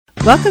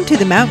Welcome to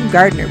The Mountain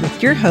Gardener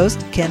with your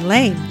host, Ken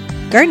Lane.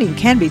 Gardening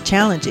can be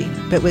challenging,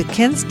 but with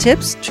Ken's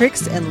tips,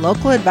 tricks, and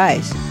local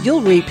advice,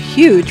 you'll reap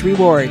huge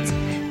rewards.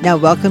 Now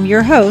welcome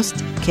your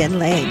host, Ken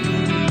Lane.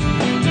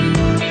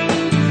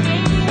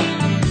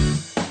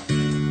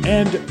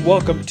 And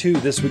welcome to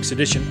this week's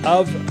edition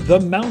of The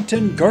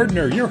Mountain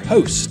Gardener, your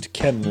host,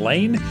 Ken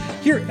Lane,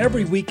 here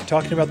every week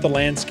talking about the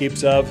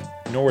landscapes of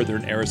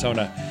northern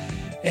Arizona.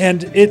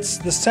 And it's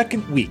the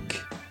second week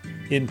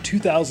in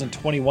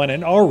 2021,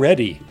 and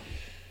already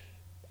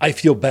I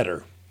feel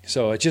better.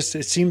 So it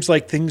seems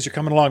like things are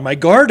coming along. My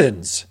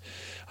gardens,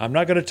 I'm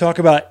not going to talk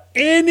about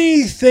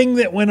anything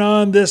that went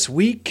on this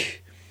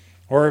week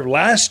or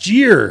last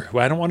year.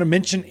 I don't want to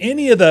mention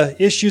any of the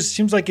issues. It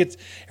seems like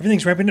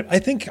everything's ramping up. I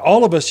think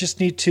all of us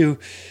just need to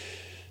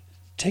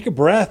take a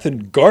breath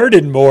and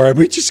garden more.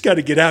 We just got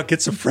to get out,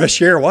 get some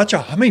fresh air, watch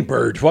a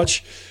hummingbird,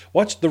 watch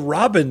the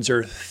robins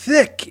are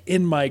thick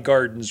in my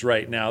gardens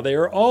right now. They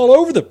are all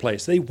over the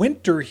place. They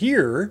winter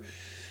here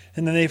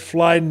and then they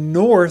fly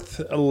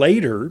north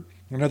later,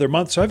 another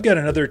month. So I've got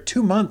another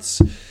 2 months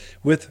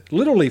with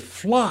literally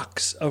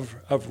flocks of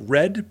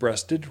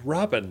red-breasted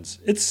robins.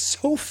 It's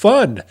so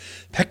fun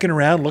pecking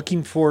around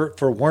looking for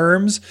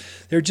worms.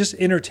 They're just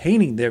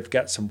entertaining. They've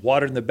got some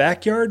water in the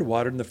backyard,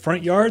 water in the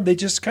front yard. They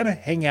just kind of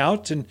hang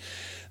out and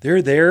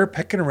they're there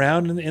pecking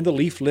around in the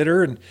leaf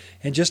litter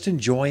and just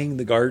enjoying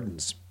the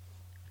gardens.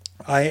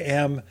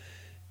 I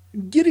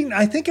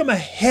think I'm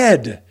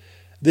ahead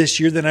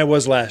this year than I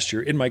was last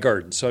year in my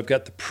garden. So I've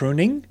got the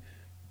pruning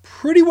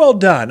pretty well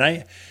done.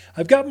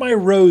 I've got my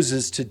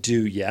roses to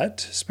do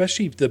yet,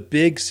 especially the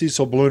big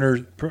Cecil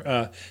Brunner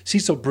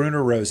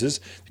roses.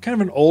 They're kind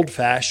of an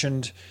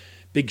old-fashioned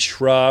big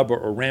shrub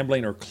or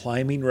rambling or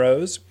climbing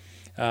rose.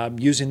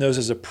 Using those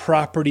as a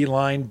property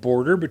line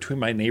border between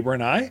my neighbor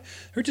and I.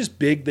 They're just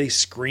big. They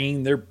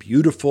screen. They're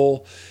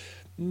beautiful.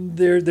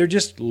 They're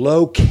just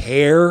low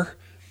care.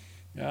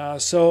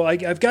 So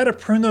I've got to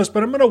prune those,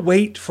 but I'm going to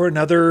wait for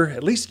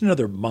at least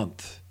another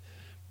month,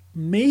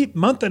 maybe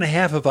month and a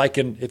half if I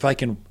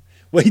can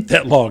wait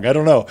that long. I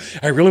don't know.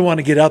 I really want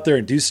to get out there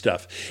and do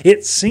stuff.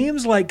 It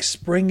seems like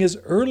spring is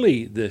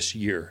early this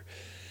year.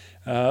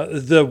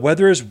 The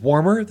weather is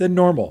warmer than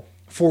normal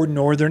for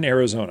northern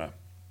Arizona.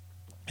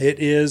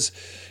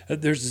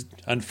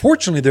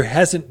 Unfortunately, there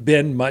hasn't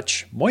been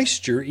much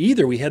moisture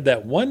either. We had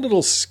that one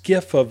little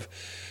skiff of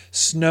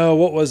snow.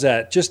 What was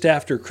that? Just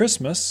after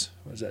Christmas.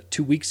 What was that?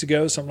 2 weeks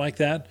ago, something like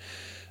that.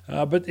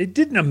 But it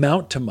didn't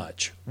amount to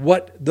much.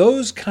 What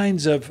those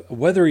kinds of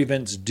weather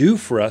events do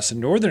for us in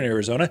northern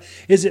Arizona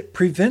is it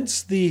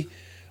prevents the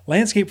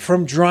landscape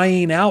from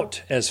drying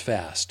out as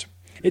fast.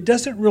 It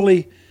doesn't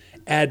really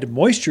add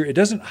moisture. It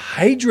doesn't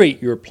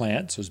hydrate your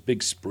plants, those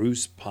big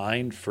spruce,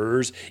 pine,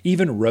 firs,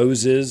 even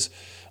roses,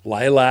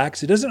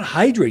 lilacs. It doesn't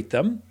hydrate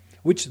them,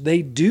 which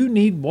they do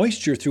need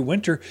moisture through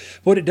winter.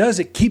 What it does,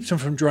 it keeps them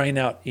from drying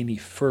out any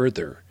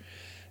further.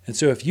 And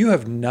so if you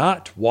have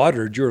not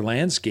watered your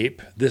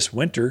landscape this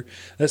winter,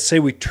 let's say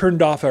we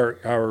turned off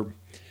our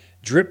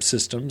drip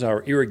systems,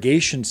 our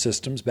irrigation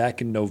systems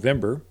back in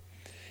November,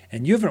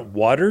 and you haven't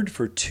watered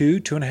for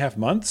 2.5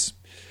 months,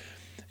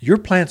 your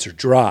plants are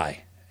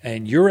dry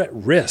and you're at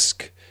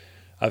risk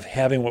of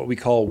having what we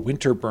call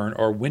winter burn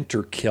or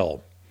winter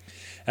kill.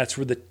 That's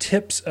where the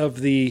tips of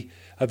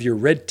your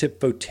red tip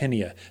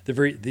photinia,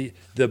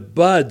 the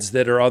buds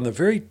that are on the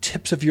very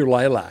tips of your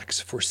lilacs,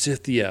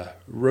 forsythia,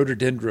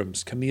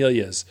 rhododendrons,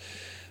 camellias,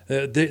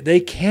 they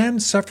can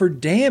suffer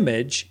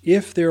damage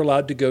if they're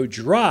allowed to go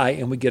dry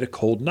and we get a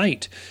cold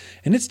night.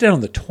 And it's down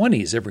in the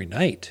 20s every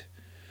night.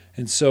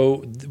 And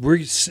so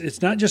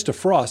it's not just a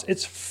frost,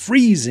 it's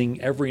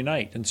freezing every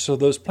night. And so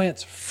those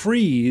plants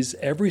freeze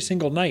every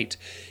single night.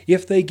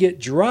 If they get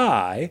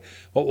dry,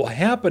 what will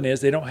happen is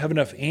they don't have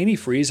enough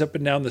antifreeze up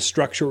and down the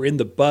structure or in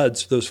the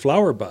buds, those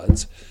flower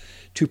buds,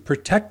 to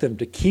protect them,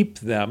 to keep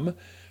them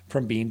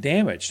from being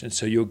damaged. And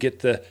so you'll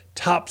get the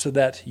tops of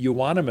that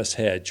euonymus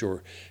hedge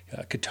or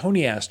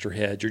cotoneaster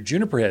hedge or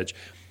juniper hedge.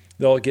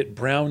 They'll get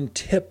brown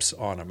tips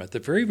on them at the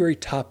very, very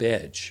top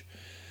edge.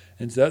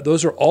 And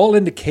those are all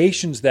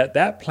indications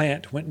that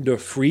plant went into a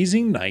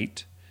freezing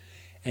night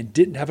and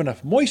didn't have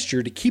enough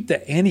moisture to keep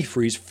that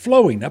antifreeze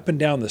flowing up and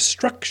down the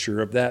structure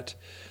of that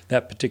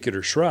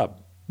particular shrub.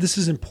 This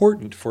is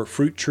important for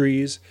fruit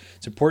trees.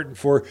 It's important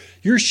for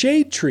your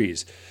shade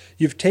trees.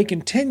 You've taken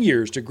 10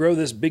 years to grow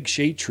this big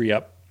shade tree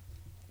up,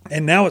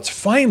 and now it's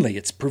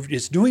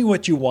doing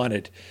what you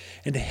wanted.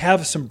 And to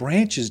have some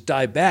branches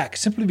die back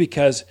simply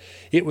because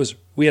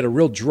we had a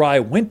real dry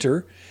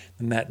winter.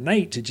 And that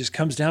night, it just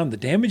comes down. The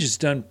damage is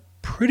done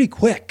pretty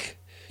quick.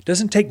 It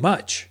doesn't take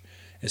much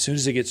as soon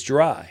as it gets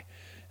dry.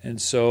 And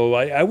so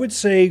I would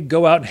say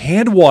go out and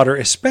hand water,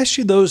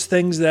 especially those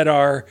things that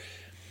are,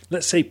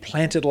 let's say,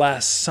 planted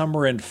last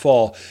summer and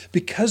fall.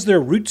 Because their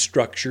root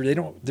structure,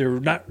 they're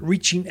not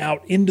reaching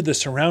out into the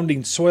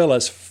surrounding soil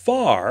as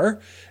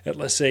far as,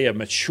 let's say, a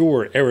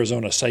mature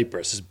Arizona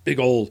cypress, this big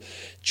old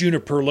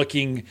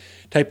juniper-looking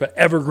type of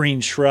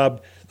evergreen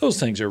shrub. Those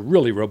things are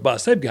really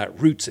robust. They've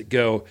got roots that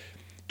go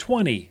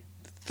 20,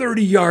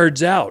 30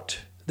 yards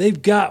out.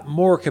 They've got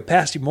more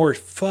capacity, more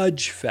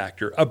fudge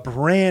factor. A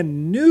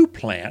brand new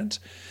plant,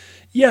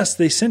 yes,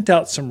 they sent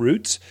out some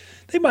roots.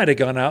 They might have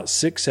gone out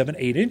 6, 7,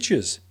 8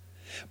 inches,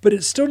 but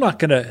it's still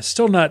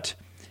not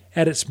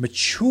at its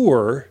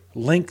mature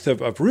length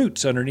of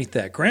roots underneath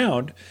that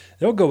ground.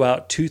 They'll go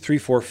out 2, 3,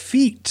 4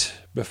 feet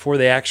before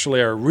they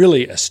actually are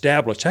really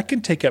established. That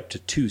can take up to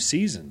 2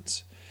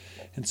 seasons.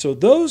 And so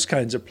those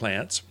kinds of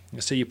plants,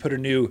 let's say you put a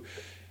new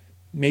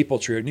maple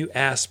tree, or a new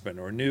aspen,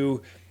 or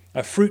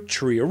a fruit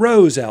tree, a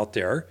rose out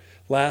there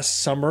last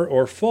summer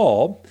or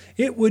fall,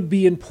 it would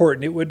be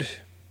important.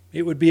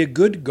 It would be a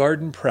good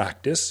garden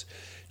practice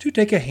to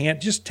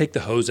just take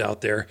the hose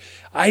out there.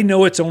 I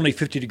know it's only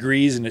 50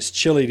 degrees and it's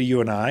chilly to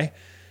you and I,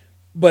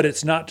 but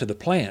it's not to the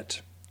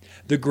plant.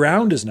 The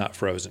ground is not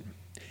frozen.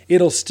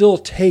 It'll still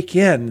take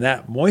in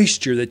that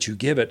moisture that you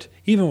give it,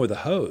 even with a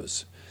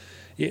hose.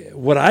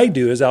 What I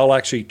do is I'll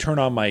actually turn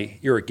on my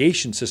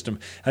irrigation system.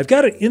 I've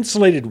got it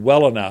insulated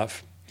well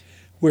enough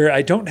where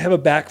I don't have a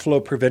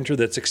backflow preventer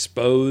that's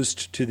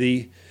exposed to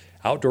the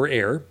outdoor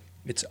air.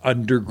 It's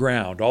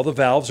underground. All the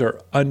valves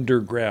are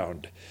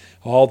underground.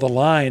 All the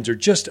lines are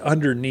just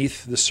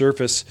underneath the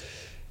surface.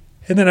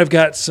 And then I've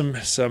got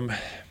some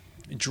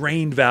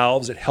drain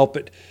valves that help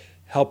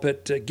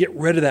it get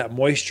rid of that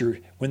moisture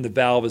when the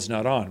valve is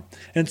not on.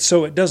 And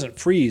so it doesn't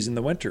freeze in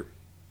the winter.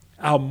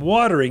 I'm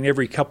watering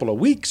every couple of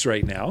weeks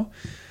right now,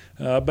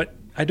 but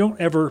I don't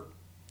ever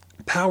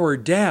power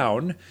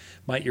down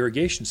my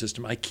irrigation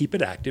system. I keep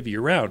it active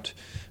year-round.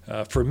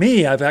 For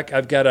me, I've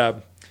got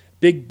a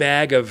big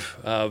bag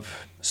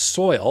of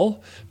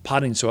soil,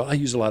 potting soil. I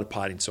use a lot of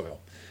potting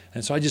soil.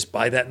 And so I just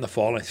buy that in the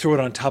fall, and I throw it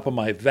on top of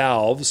my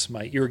valves,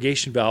 my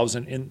irrigation valves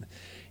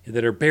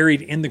that are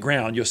buried in the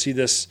ground. You'll see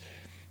this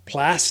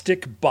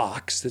plastic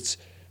box that's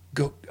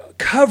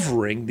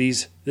covering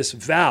this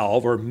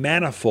valve, or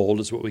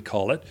manifold is what we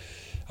call it,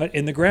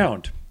 in the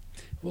ground.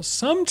 Well,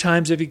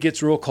 sometimes if it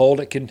gets real cold,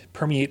 it can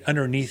permeate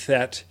underneath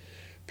that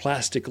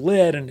plastic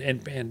lid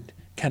and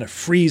kind of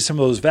freeze some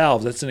of those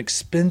valves. That's an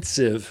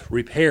expensive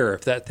repair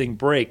if that thing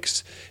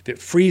breaks. If it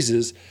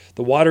freezes,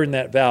 the water in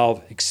that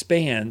valve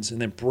expands and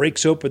then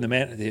breaks open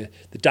the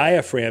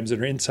diaphragms that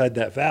are inside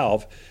that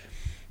valve.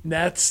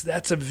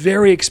 That's a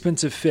very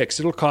expensive fix.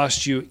 It'll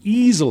cost you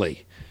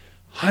easily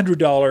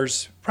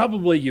 $100.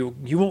 Probably you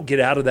won't get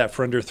out of that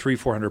for under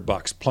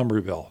 $300-400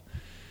 plumber bill.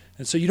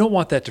 And so you don't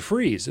want that to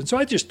freeze. And so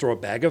I just throw a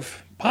bag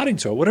of potting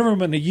soil, whatever I'm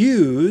going to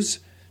use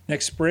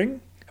next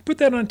spring, I put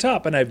that on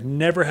top, and I've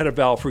never had a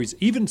valve freeze.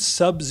 Even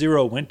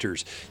sub-zero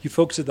winters, you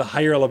folks at the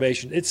higher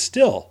elevation, it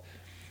still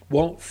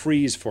won't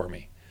freeze for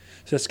me.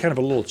 So that's kind of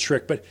a little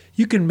trick. But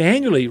you can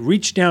manually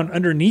reach down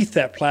underneath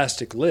that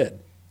plastic lid,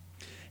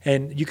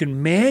 and you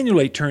can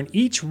manually turn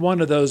each one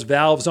of those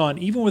valves on,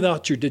 even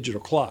without your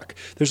digital clock.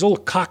 There's a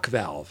little cock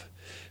valve.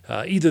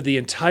 Either the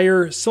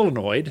entire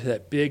solenoid,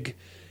 that big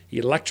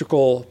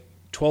electrical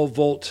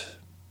 12-volt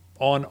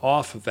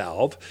on-off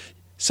valve,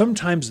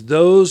 sometimes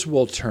those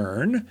will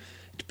turn.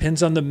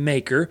 Depends on the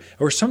maker.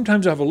 Or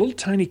sometimes I have a little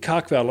tiny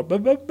cock valve,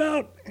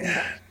 about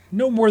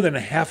no more than a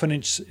half an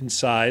inch in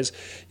size.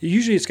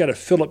 Usually it's got a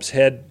Phillips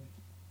head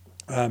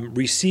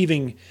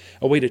receiving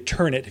a way to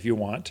turn it if you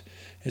want.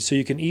 And so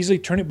you can easily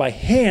turn it by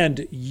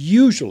hand,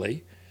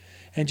 usually,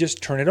 and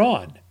just turn it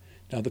on.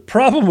 Now, the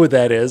problem with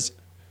that is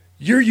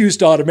you're used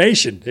to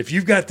automation. If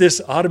you've got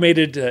this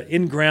automated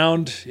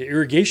in-ground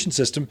irrigation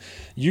system,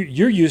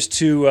 you're used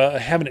to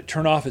having it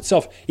turn off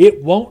itself.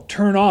 It won't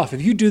turn off.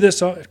 If you do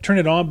this, turn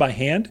it on by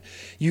hand,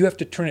 you have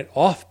to turn it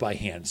off by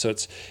hand. So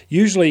it's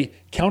usually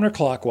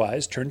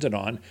counterclockwise, turns it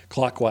on,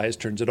 clockwise,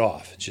 turns it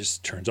off. It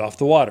just turns off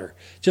the water,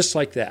 just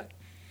like that.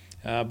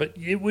 But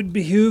it would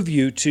behoove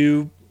you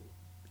to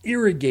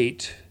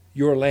irrigate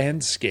your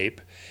landscape,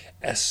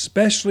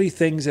 especially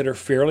things that are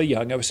fairly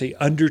young. I would say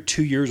under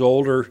 2 years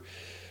old or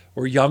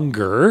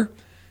younger.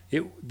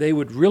 They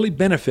would really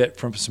benefit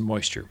from some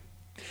moisture.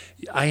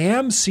 I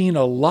am seeing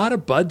a lot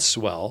of bud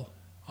swell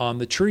on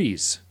the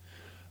trees.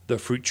 The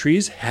fruit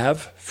trees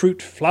have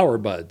flower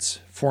buds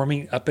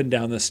forming up and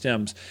down the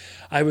stems.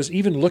 I was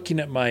even looking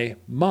at my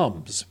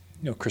mums,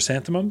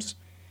 chrysanthemums.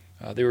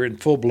 They were in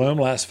full bloom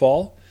last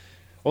fall.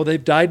 Well,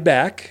 they've died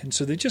back, and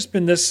so they've just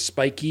been this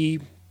spiky,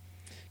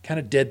 kind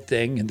of dead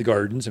thing in the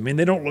gardens. I mean,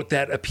 they don't look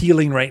that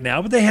appealing right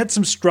now, but they had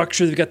some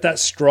structure. They've got that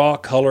straw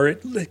color.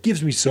 It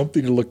gives me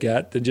something to look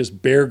at than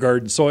just bare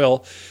garden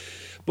soil.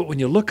 But when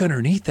you look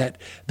underneath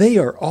that, they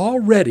are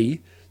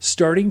already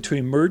starting to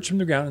emerge from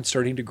the ground and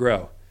starting to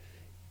grow.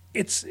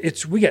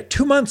 We got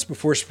 2 months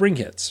before spring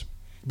hits,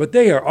 but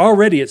they are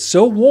already, it's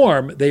so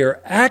warm, they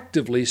are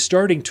actively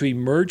starting to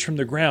emerge from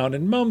the ground,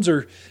 and mums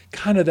are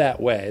kind of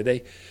that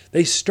way.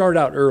 They start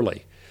out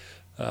early.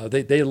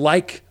 They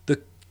like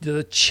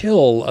the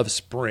chill of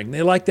spring.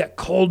 They like that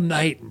cold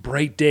night and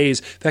bright days.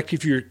 In fact,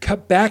 if you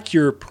cut back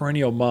your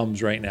perennial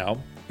mums right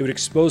now, it would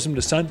expose them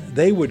to sun.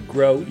 They would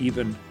grow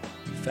even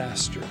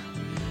faster.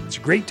 It's a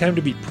great time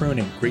to be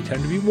pruning, great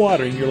time to be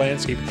watering your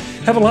landscape.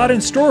 Have a lot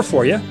in store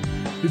for you.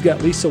 We've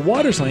got Lisa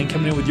Waterslane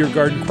coming in with your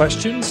garden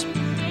questions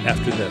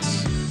after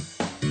this.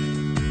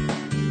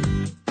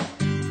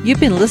 You've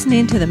been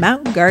listening to The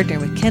Mountain Gardener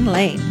with Ken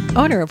Lane,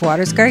 owner of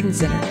Waters Garden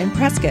Center in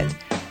Prescott.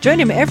 Join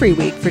him every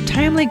week for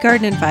timely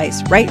garden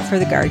advice right for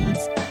the gardens.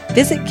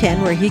 Visit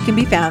Ken where he can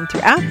be found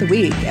throughout the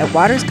week at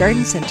Waters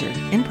Garden Center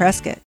in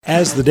Prescott.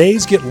 As the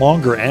days get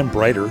longer and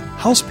brighter,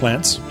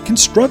 houseplants can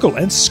struggle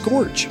and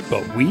scorch,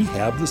 but we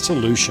have the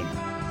solution.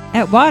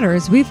 At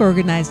Waters, we've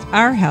organized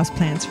our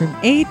houseplants from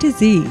A to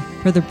Z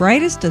for the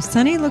brightest of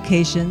sunny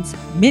locations,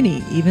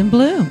 many even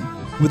bloom.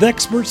 With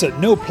experts that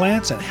know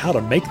plants and how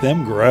to make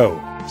them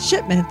grow.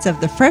 Shipments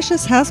of the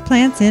freshest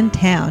houseplants in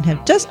town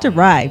have just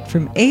arrived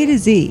from A to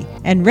Z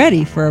and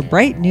ready for a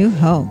bright new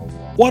home.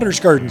 Waters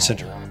Garden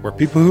Center, where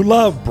people who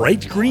love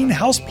bright green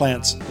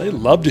houseplants, they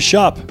love to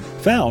shop.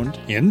 Found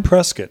in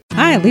Prescott.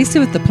 Hi, Lisa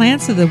with the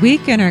plants of the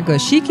week and our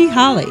Goshiki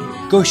holly.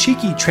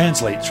 Goshiki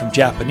translates from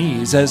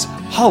Japanese as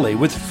holly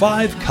with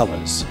 5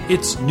 colors.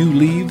 Its new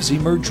leaves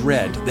emerge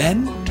red,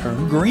 then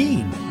turn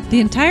green. The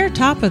entire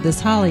top of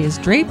this holly is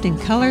draped in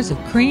colors of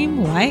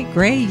cream, white,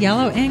 gray,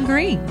 yellow, and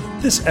green.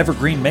 This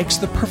evergreen makes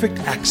the perfect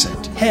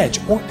accent, hedge,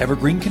 or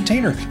evergreen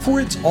container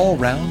for its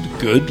all-round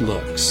good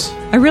looks.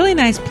 A really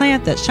nice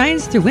plant that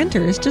shines through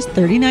winter is just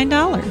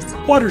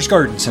 $39. Waters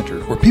Garden Center,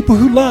 where people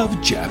who love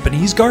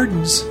Japanese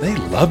gardens, they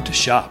love to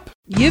shop.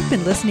 You've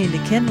been listening to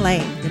Ken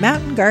Lane, the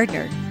Mountain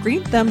Gardener.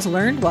 Green thumbs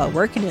learned while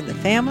working in the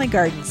Family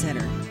Garden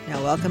Center.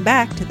 Now welcome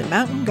back to the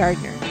Mountain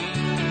Gardener.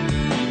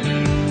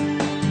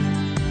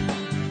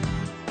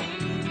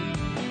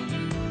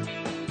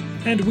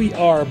 And we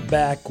are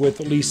back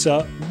with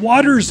Lisa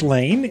Waters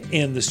Lane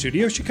in the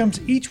studio. She comes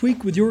each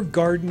week with your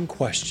garden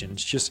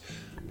questions. Just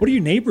what are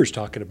your neighbors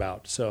talking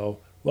about? So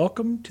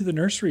welcome to the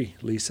nursery,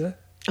 Lisa.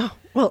 Oh,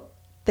 well,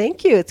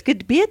 thank you. It's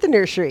good to be at the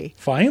nursery.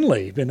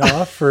 Finally, been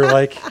off for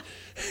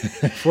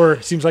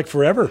seems like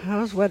forever.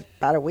 That was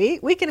about a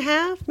week and a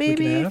half,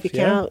 maybe, if you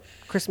count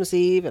Christmas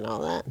Eve and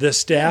all that. The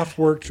staff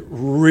worked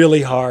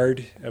really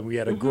hard, and we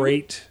had a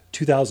great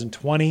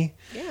 2020.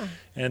 Yeah.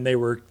 And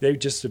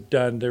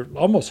they're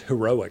almost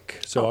heroic.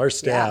 So our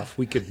staff,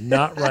 we could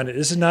not run it.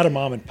 This is not a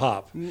mom and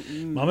pop.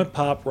 Mom and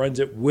pop runs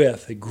it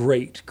with a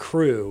great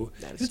crew.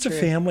 It's true. A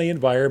family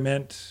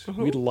environment.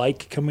 We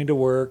like coming to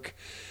work.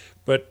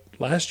 But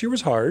last year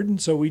was hard.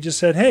 And so we just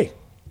said, hey,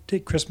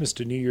 take Christmas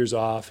to New Year's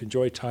off,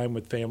 enjoy time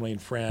with family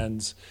and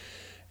friends.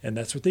 And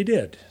that's what they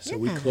did. So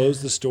we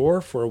closed the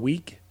store for a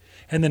week.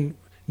 And then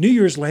New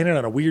Year's landed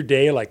on a weird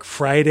day, like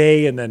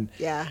Friday, and then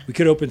we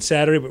could open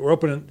Saturday, but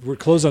we're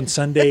closed on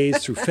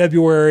Sundays through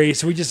February.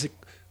 So we just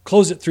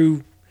closed it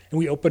through, and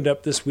we opened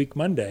up this week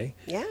Monday.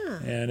 Yeah,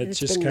 and it's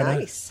just kind of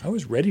nice. I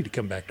was ready to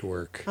come back to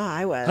work. Oh,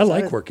 I was. I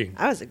like working.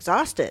 I was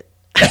exhausted.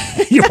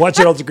 You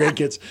watching all the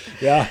grandkids.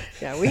 Yeah.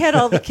 Yeah, we had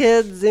all the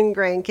kids and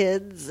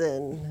grandkids,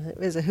 and it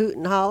was a hoot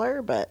and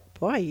holler. But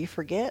boy, you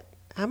forget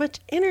how much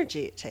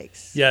energy it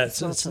takes. Yeah,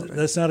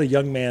 that's not a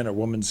young man or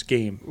woman's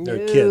game.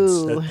 They're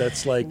kids.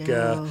 That's like,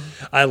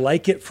 I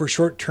like it for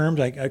short term.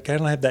 I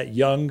kind of have that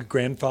young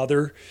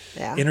grandfather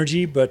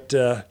energy, but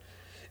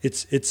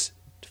it's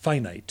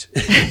finite.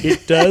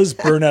 It does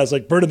burn out. It's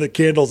like burning the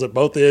candles at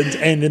both ends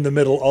and in the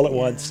middle all at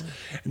once.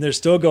 And they're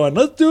still going,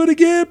 let's do it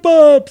again,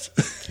 Pops.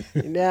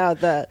 Now,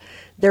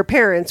 their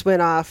parents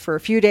went off for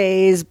a few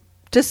days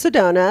to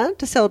Sedona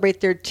to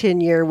celebrate their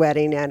 10-year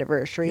wedding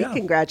anniversary. Yeah.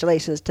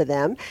 Congratulations to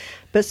them.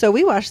 But so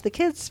we watched the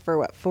kids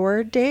for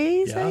 4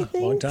 days, I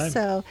think? Long time.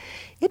 So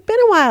it'd been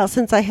a while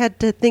since I had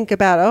to think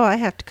about, I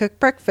have to cook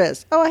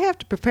breakfast. I have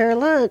to prepare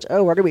lunch.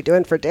 What are we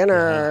doing for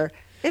dinner?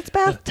 It's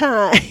bath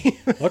time.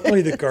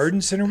 Luckily, the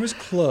garden center was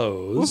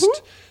closed.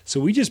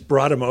 So we just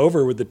brought them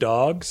over with the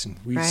dogs. And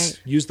we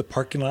used the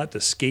parking lot to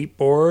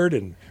skateboard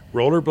and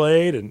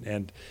rollerblade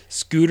and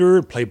scooter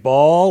and play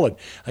ball. And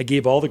I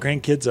gave all the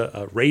grandkids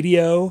a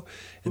radio.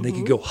 And they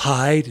could go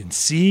hide and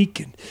seek.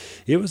 And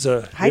it was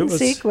hide and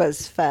seek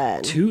was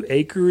fun. 2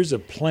 acres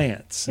of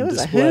plants and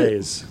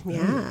displays.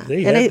 Yeah.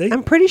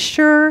 I'm pretty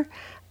sure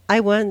I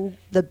won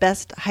the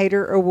best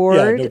hider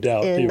award no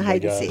doubt. in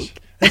hide and seek.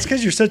 That's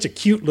because you're such a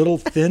cute little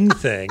thin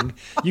thing.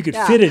 You could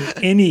fit in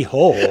any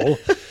hole.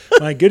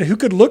 My goodness, who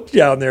could look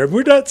down there?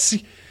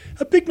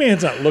 A big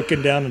man's not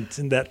looking down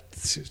in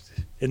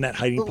that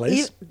hiding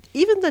place.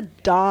 Even the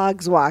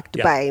dogs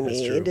walked by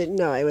me and didn't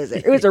know I was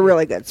there. It was a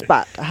really good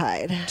spot to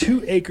hide.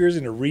 2 acres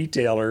in a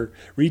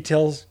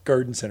retail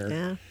garden center.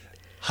 Yeah.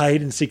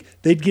 Hide and seek.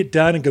 They'd get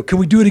done and go, can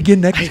we do it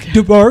again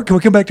tomorrow? Can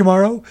we come back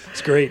tomorrow?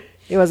 It's great.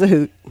 It was a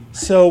hoot.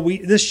 So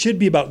this should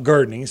be about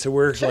gardening. So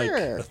we're like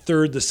a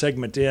third the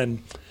segment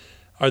in.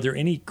 Are there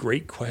any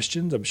great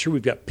questions? I'm sure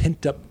we've got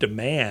pent-up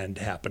demand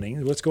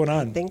happening. What's going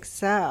on? I think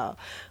so.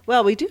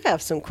 Well, we do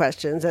have some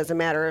questions, as a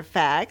matter of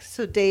fact.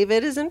 So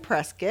David is in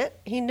Prescott.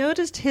 He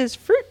noticed his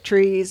fruit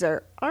trees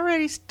are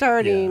already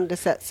starting to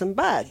set some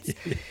buds.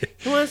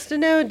 He wants to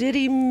know, did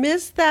he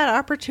miss that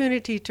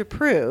opportunity to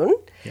prune?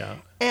 Yeah.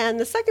 And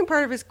the second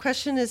part of his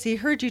question is he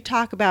heard you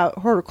talk about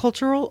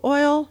horticultural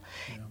oil,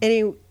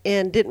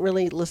 and didn't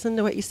really listen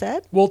to what you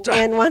said,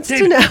 and wants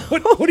to know.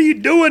 What are you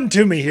doing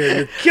to me here?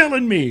 You're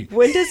killing me.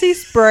 When does he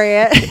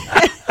spray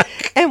it?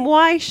 And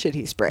why should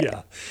he spray it?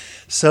 Yeah.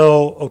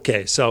 So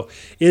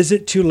is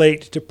it too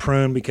late to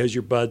prune because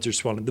your buds are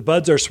swelling? The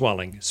buds are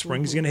swelling.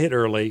 Spring's going to hit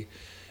early.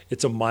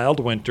 It's a mild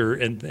winter,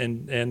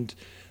 and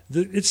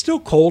it's still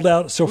cold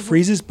out, so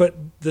freezes, but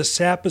the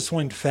sap is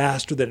swelling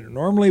faster than it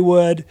normally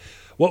would.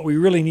 What we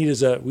really need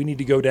is we need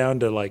to go down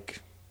to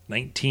like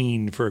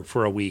 19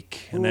 for a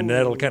week, and then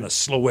that'll kind of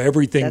slow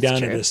everything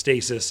down into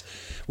stasis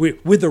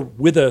with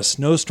a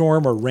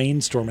snowstorm or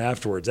rainstorm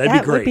afterwards. That'd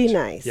be great. That would be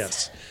nice.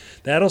 Yes.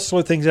 That'll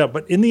slow things out.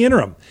 But in the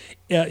interim,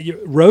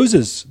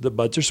 roses, the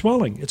buds are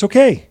swelling. It's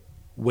okay.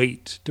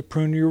 Wait to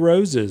prune your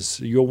roses.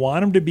 You'll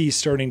want them to be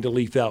starting to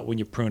leaf out when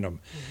you prune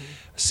them.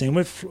 Same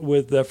with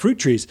fruit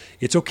trees.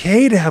 It's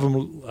okay to have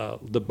them,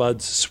 the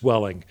buds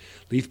swelling.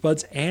 Leaf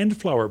buds and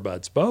flower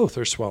buds, both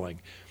are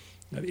swelling.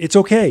 It's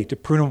okay to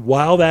prune them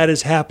while that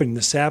is happening.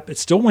 The sap, it's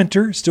still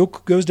winter, still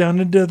goes down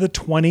into the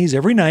 20s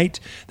every night.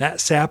 That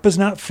sap is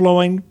not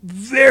flowing,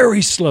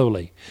 very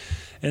slowly.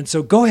 And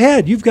so go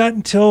ahead. You've got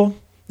until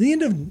the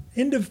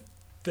end of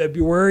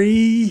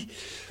February.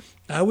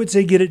 I would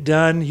say get it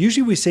done.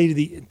 Usually we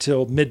say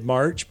till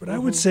mid-March, but I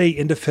would say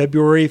end of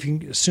February, if you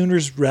can, sooner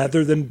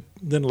rather than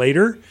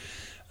later.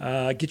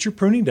 Get your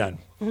pruning done.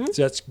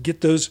 So that's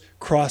get those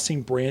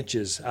crossing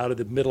branches out of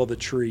the middle of the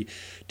tree.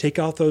 Take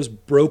out those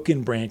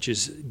broken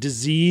branches,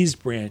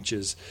 diseased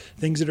branches,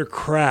 things that are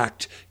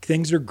cracked,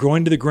 things that are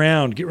growing to the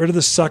ground. Get rid of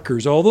the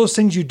suckers, all those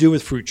things you do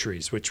with fruit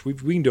trees, which we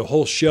can do a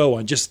whole show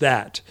on just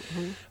that.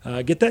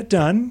 Get that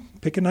done.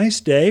 Pick a nice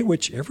day,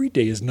 which every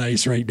day is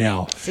nice right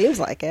now. Seems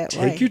like it.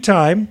 Take your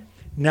time.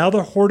 Now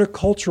the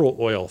horticultural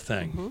oil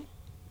thing.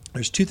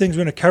 There's two things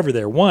we're going to cover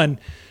there. One,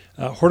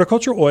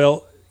 horticultural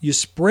oil. You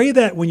spray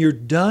that when you're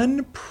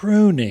done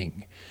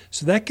pruning.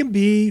 So that can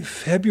be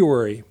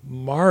February,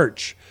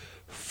 March,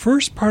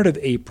 first part of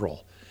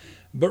April.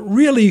 But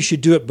really you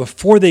should do it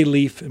before they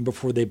leaf and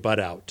before they bud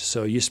out.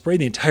 So you spray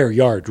the entire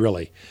yard,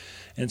 really.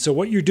 And so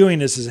what you're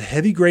doing is a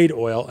heavy grade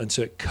oil, and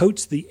so it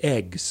coats the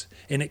eggs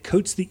and it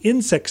coats the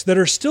insects that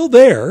are still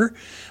there.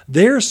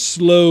 They're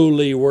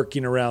slowly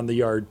working around the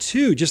yard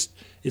too. Just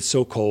it's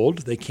so cold,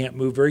 they can't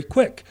move very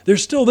quick. They're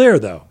still there,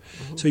 though.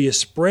 So you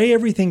spray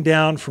everything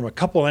down from a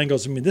couple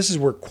angles. I mean, this is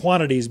where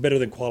quantity is better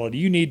than quality.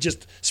 You need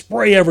just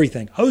spray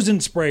everything. Hose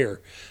and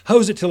sprayer.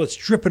 Hose it till it's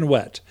dripping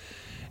wet.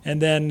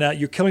 And then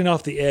you're killing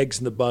off the eggs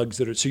and the bugs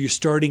so you're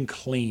starting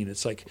clean.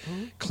 It's like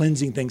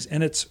cleansing things,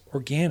 and it's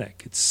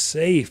organic. It's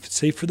safe. It's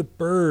safe for the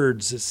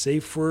birds. It's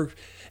safe for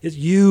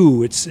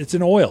you. It's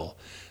an oil.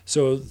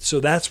 So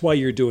that's why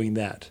you're doing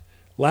that.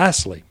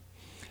 Lastly,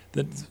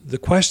 the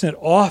question that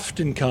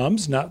often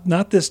comes,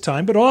 not this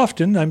time, but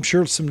often, I'm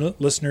sure some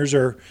listeners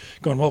are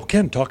going, well,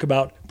 Ken, talk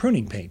about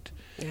pruning paint.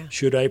 Yeah.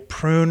 Should I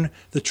prune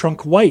the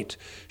trunk white?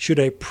 Should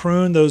I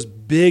prune those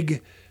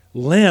big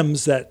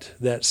limbs, that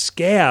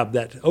scab,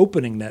 that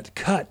opening, that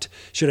cut?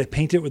 Should I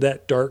paint it with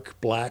that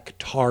dark black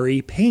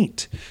tarry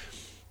paint?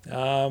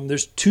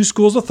 There's two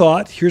schools of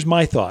thought. Here's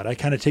my thought. I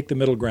kind of take the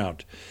middle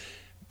ground.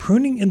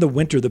 Pruning in the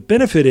winter, the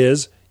benefit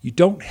is you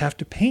don't have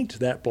to paint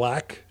that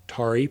black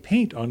tarry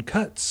paint on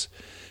cuts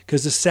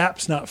because the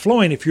sap's not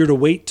flowing. If you were to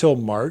wait till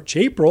March,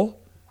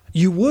 April,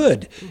 you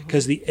would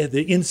because the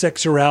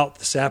insects are out,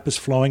 the sap is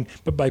flowing.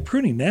 But by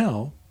pruning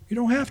now, you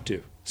don't have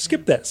to.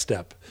 Skip that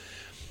step.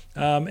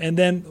 And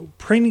then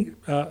painting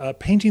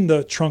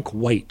the trunk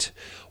white.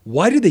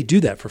 Why do they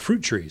do that for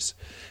fruit trees?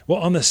 Well,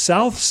 on the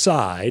south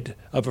side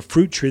of a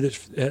fruit tree,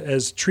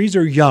 as trees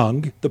are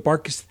young, the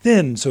bark is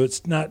thin, so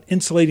it's not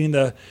insulating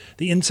the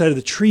inside of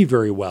the tree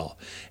very well.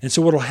 And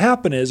so what will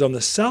happen is on the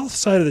south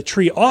side of the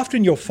tree,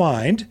 often you'll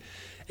find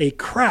a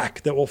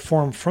crack that will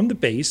form from the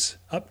base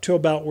up to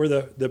about where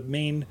the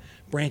main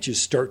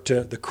branches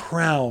the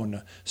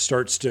crown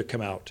starts to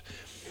come out.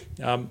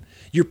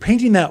 You're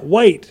painting that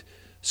white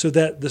so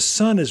that the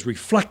sun is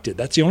reflected.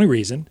 That's the only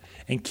reason,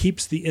 and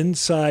keeps the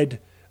inside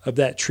of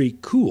that tree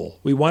cool.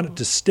 We want it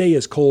to stay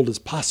as cold as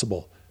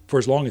possible for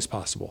as long as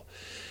possible.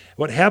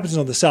 What happens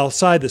on the south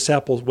side, the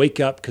sap will wake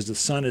up because the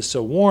sun is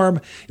so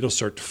warm, it'll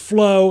start to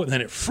flow, and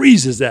then it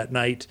freezes that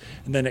night,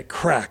 and then it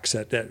cracks.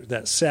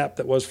 That sap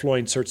that was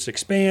flowing starts to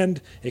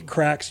expand, it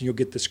cracks, and you'll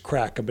get this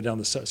crack up and down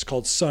the sun. It's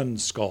called sun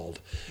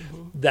scald.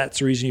 That's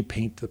the reason you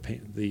paint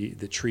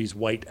the trees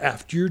white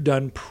after you're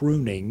done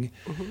pruning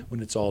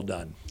when it's all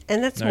done.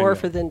 And that's more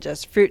for than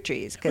just fruit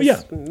trees,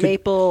 because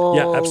maples,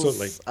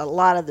 absolutely. A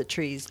lot of the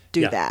trees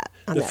do that.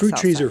 The fruit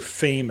trees are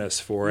famous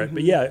for it.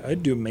 But I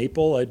do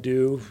maple. I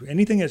do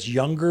anything that's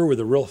younger with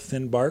a real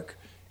thin bark.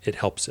 It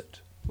helps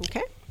it.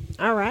 Okay.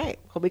 All right.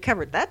 Well, we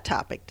covered that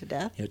topic to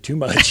death. Yeah, too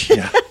much.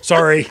 Yeah.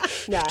 Sorry.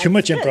 Too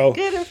much info.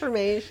 Good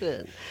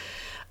information.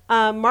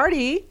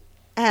 Marty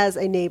has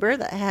a neighbor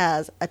that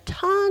has a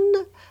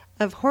ton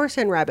of horse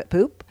and rabbit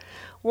poop.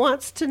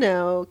 Wants to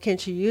know, can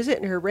she use it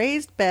in her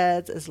raised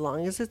beds as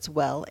long as it's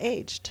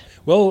well-aged?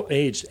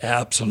 Well-aged,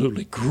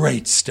 absolutely.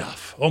 Great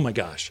stuff. Oh, my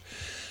gosh.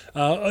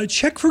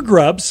 Check for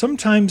grubs.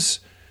 Sometimes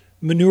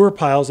manure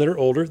piles that are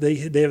older, they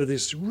have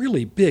this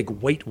really big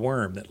white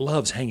worm that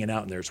loves hanging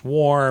out in there. It's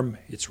warm,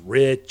 it's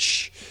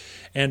rich,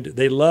 And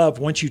they love,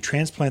 once you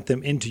transplant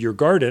them into your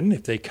garden,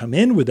 if they come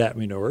in with that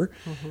manure,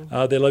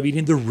 they love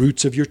eating the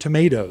roots of your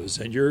tomatoes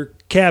and your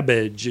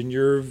cabbage and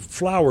your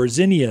flowers,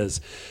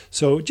 zinnias.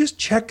 So just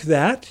check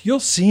that.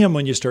 You'll see them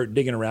when you start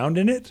digging around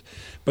in it.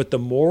 But the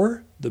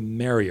more, the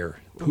merrier.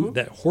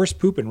 That horse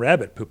poop and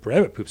rabbit poop.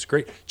 Rabbit poop's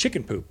great.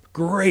 Chicken poop,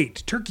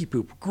 great. Turkey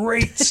poop,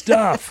 great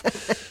stuff.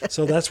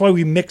 So that's why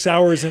we mix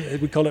ours, and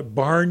we call it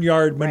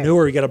barnyard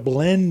manure. You got a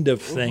blend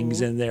of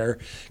things in there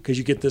because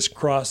you get this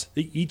cross.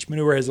 Each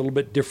manure has a little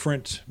bit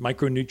different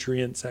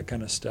micronutrients, that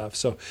kind of stuff.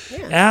 So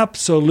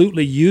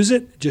absolutely use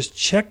it. Just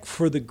check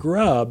for the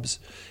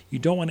grubs. You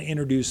don't want to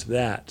introduce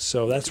that.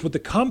 So that's what the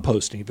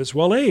composting, if it's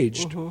well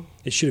aged,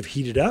 it should have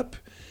heated up,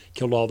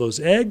 killed all those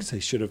eggs. They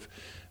should have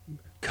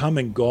come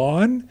and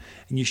gone,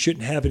 and you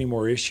shouldn't have any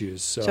more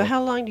issues. So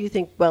how long do you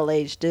think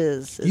well-aged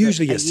is?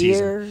 Usually a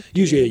season. Year?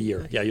 Usually a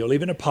year. Yeah, you'll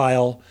leave it in a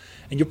pile,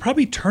 and you'll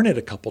probably turn it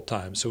a couple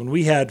times. So when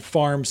we had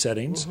farm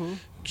settings,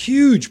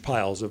 huge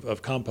piles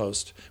of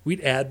compost,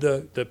 we'd add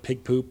the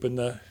pig poop and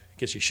I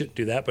guess you shouldn't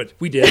do that, but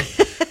we did.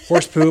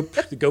 Horse poop,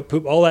 the goat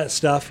poop, all that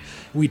stuff.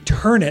 We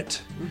turn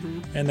it,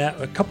 and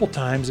that a couple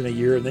times in a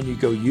year, and then you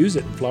go use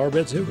it in flower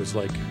beds. It was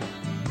like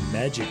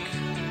magic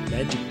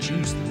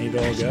juice that made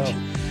it all go.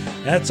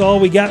 That's all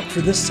we got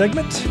for this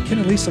segment. Ken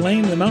and Lisa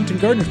Lane, the Mountain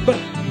Gardeners, but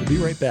we'll be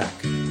right back.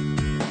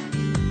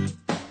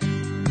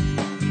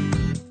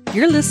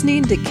 You're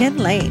listening to Ken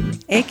Lane,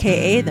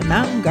 a.k.a. the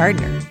Mountain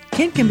Gardener.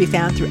 Ken can be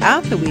found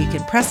throughout the week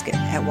in Prescott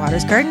at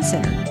Waters Garden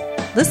Center.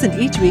 Listen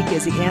each week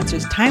as he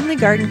answers timely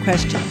garden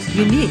questions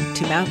unique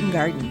to mountain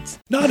gardens.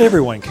 Not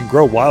everyone can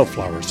grow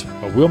wildflowers,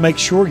 but we'll make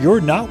sure you're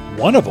not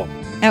one of them.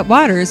 At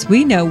Waters,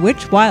 we know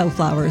which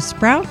wildflowers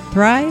sprout,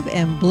 thrive,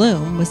 and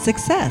bloom with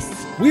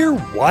success. We're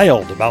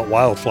wild about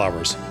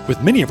wildflowers,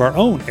 with many of our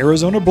own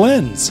Arizona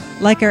blends.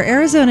 Like our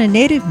Arizona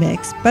Native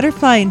Mix,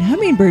 Butterfly and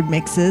Hummingbird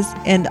mixes,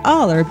 and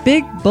all are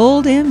big,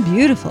 bold, and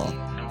beautiful.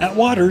 At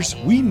Waters,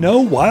 we know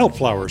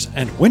wildflowers,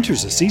 and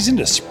winter's a season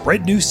to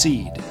spread new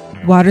seed.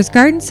 Waters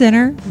Garden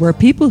Center, where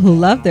people who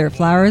love their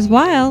flowers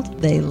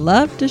wild, they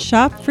love to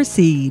shop for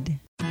seed.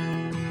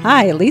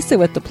 Hi, Lisa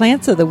with the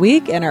plants of the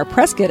week and our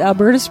Prescott,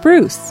 Alberta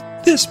spruce.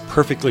 This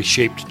perfectly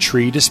shaped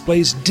tree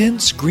displays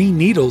dense green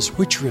needles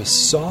which are as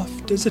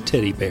soft as a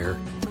teddy bear.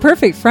 The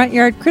perfect front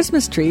yard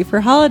Christmas tree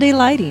for holiday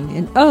lighting,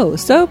 and oh,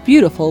 so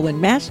beautiful when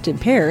matched in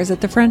pairs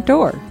at the front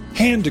door.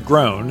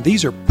 Hand-grown,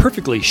 these are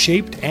perfectly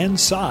shaped and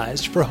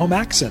sized for home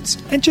accents,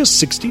 and just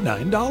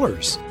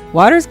 $69.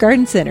 Waters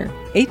Garden Center,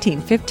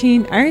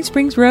 1815 Iron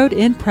Springs Road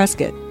in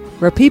Prescott,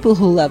 where people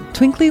who love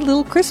twinkly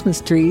little Christmas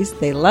trees,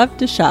 they love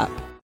to shop.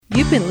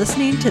 You've been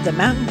listening to The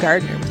Mountain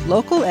Gardener with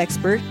local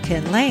expert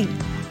Ken Lane.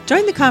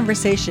 Join the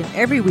conversation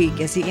every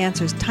week as he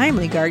answers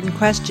timely garden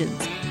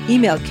questions.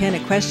 Email Ken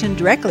a question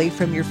directly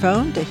from your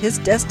phone to his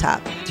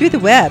desktop through the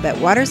web at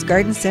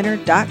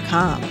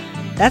watersgardencenter.com.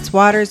 That's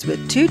Waters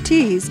with 2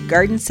 T's,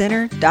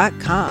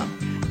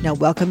 gardencenter.com. Now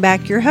welcome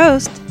back your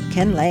host,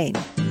 Ken Lane.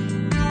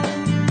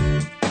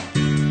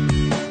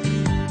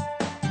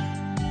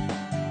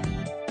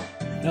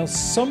 Now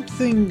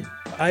something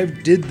I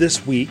did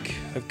this week,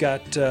 I've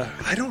got,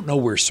 I don't know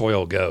where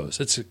soil goes.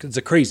 It's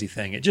a crazy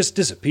thing. It just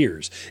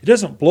disappears. It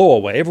doesn't blow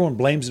away. Everyone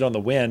blames it on the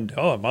wind.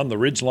 Oh, I'm on the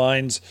ridge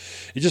lines.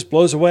 It just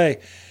blows away.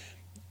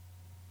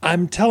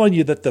 I'm telling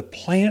you that the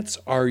plants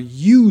are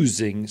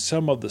using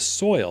some of the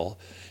soil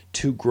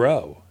to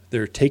grow.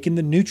 They're taking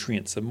the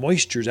nutrients, the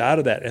moistures out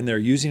of that, and they're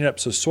using it up.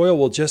 So soil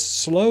will just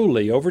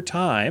slowly, over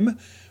time,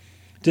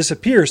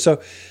 disappear.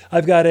 So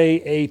I've got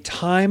a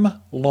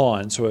thyme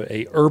lawn, so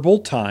a herbal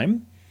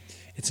thyme.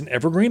 It's an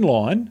evergreen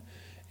lawn.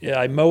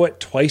 I mow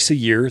it twice a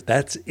year.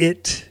 That's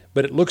it.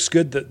 But it looks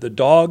good. The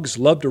dogs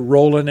love to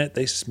roll in it.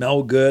 They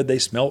smell good. They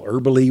smell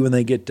herbally when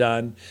they get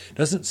done.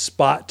 Doesn't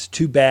spot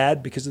too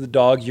bad because of the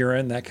dog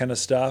urine, that kind of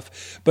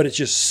stuff. But it's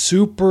just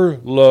super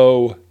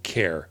low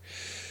care.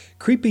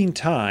 Creeping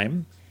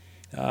thyme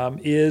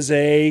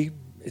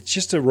it's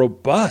just a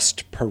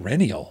robust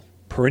perennial.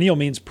 Perennial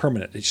means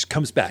permanent. It just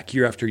comes back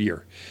year after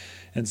year.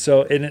 And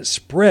it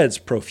spreads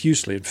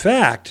profusely. In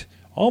fact,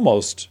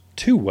 almost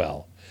too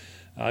well.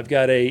 I've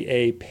got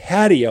a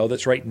patio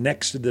that's right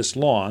next to this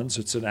lawn.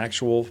 So it's an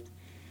actual,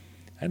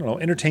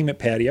 entertainment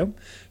patio.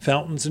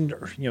 Fountains and,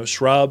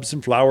 shrubs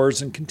and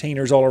flowers and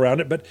containers all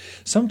around it. But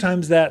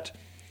sometimes that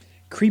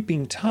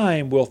creeping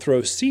thyme will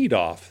throw seed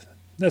off.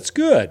 That's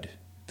good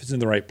if it's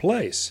in the right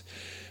place.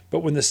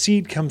 But when the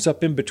seed comes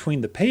up in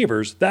between the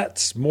pavers,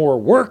 that's more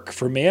work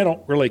for me. I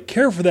don't really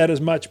care for that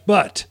as much,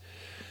 but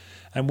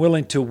I'm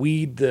willing to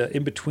weed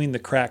in between the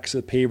cracks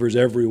of the pavers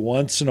every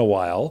once in a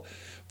while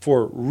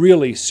for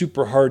really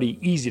super hardy,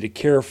 easy to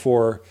care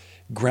for,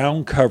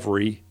 ground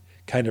covery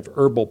kind of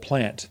herbal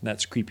plant. And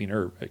that's creeping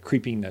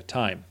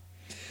thyme.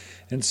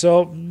 And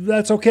so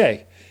that's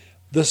okay.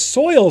 The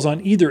soil's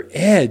on either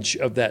edge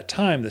of that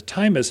thyme. The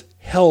thyme has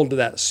held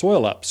that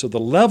soil up. So the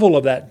level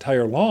of that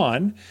entire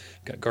lawn,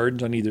 got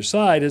gardens on either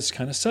side, is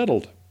kind of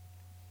settled.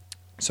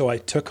 So I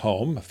took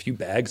home a few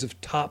bags of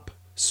top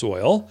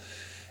soil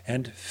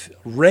and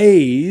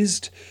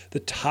raised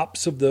the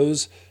tops of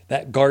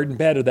that garden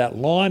bed or that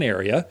lawn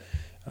area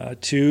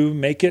to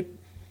make it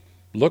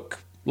look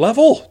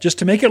level, just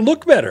to make it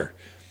look better.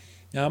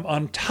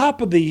 On top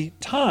of the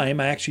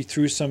thyme, I actually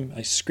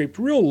I scraped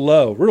real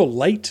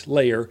light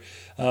layer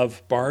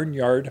of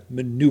barnyard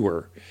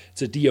manure.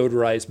 It's a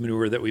deodorized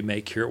manure that we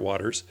make here at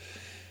Waters.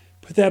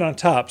 Put that on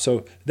top.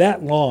 So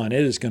that lawn,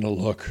 it is going to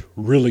look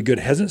really good.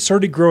 It hasn't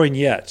started growing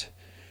yet.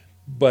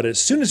 But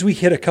as soon as we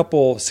hit a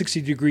couple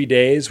 60-degree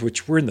days,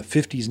 which we're in the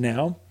 50s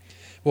now,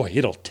 boy,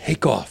 it'll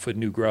take off with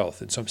new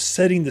growth. And so I'm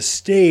setting the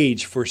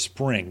stage for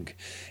spring.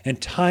 And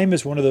thyme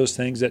is one of those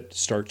things that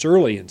starts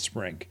early in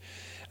spring.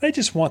 I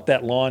just want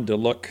that lawn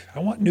I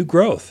want new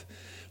growth.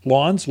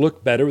 Lawns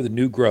look better with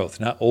new growth,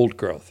 not old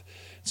growth.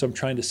 So I'm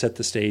trying to set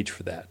the stage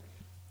for that.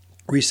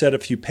 Reset a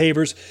few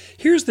pavers.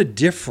 Here's the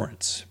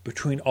difference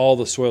between all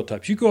the soil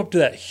types. You go up to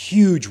that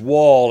huge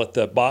wall at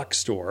the box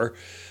store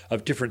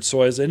of different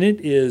soils, and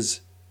it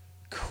is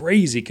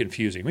crazy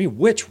confusing. I mean,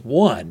 which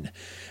one?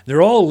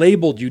 They're all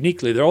labeled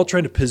uniquely. They're all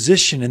trying to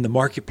position in the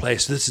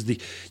marketplace.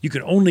 You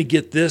can only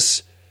get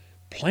this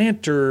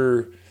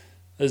planter,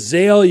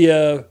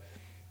 azalea,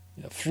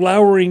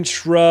 flowering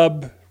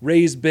shrub,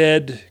 raised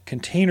bed,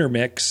 container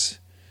mix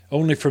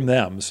only from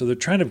them. So they're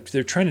trying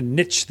to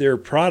niche their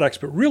products,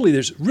 but really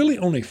there's really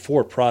only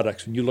 4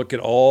 products when you look at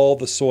all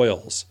the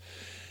soils.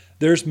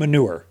 There's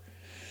manure.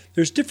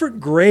 There's different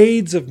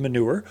grades of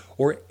manure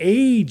or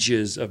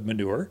ages of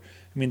manure.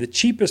 I mean, the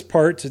cheapest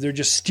parts, they're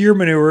just steer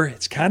manure.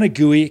 It's kind of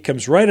gooey. It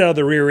comes right out of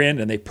the rear end,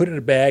 and they put it in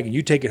a bag, and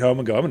you take it home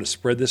and go, I'm going to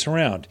spread this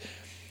around.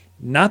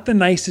 Not the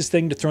nicest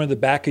thing to throw in the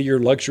back of your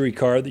luxury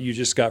car that you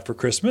just got for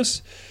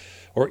Christmas,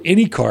 or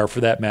any car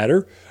for that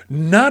matter.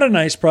 Not a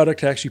nice product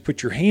to actually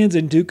put your hands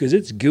into because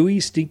it's gooey,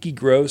 stinky,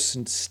 gross,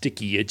 and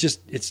sticky.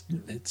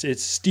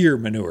 It's steer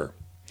manure.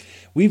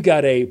 We've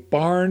got a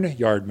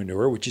barnyard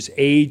manure, which is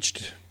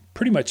aged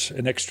pretty much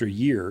an extra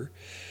year.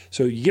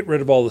 So you get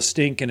rid of all the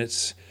stink and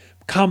it's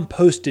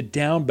composted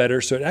down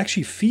better, so it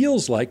actually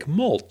feels like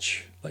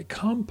mulch, like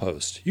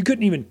compost. You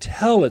couldn't even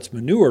tell it's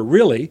manure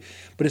really,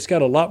 but it's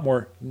got a lot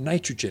more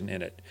nitrogen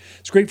in it.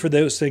 It's great for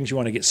those things you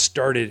want to get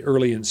started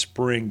early in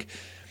spring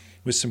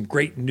with some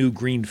great new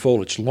green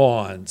foliage,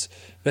 lawns,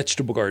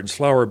 vegetable gardens,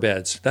 flower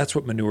beds. That's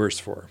what manure is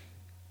for.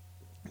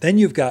 Then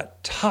you've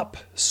got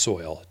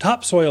topsoil.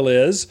 Topsoil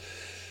is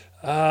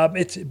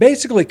it's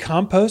basically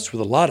compost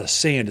with a lot of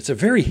sand. It's a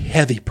very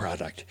heavy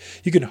product.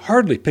 You can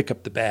hardly pick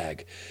up the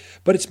bag,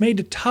 but it's made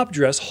to top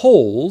dress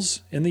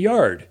holes in the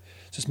yard.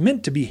 So it's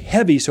meant to be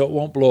heavy so it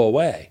won't blow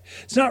away.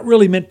 It's not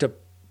really meant to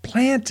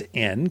plant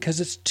in because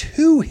it's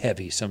too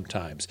heavy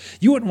sometimes.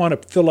 You wouldn't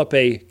want to fill up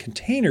a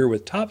container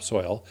with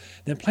topsoil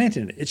and then plant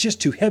in it. It's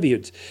just too heavy.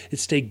 It'd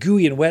stay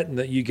gooey and wet and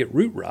that you get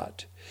root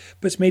rot.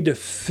 But it's made to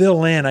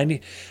fill in.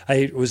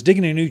 I was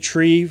digging a new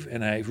tree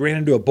and I ran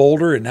into a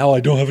boulder and now I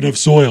don't have enough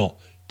soil.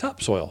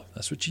 Topsoil,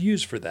 that's what you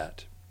use for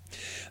that.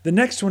 The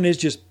next one is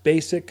just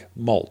basic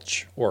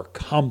mulch or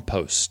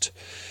compost.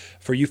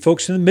 For you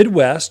folks in the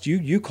Midwest,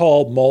 you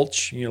call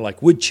mulch,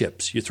 like wood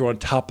chips you throw on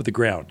top of the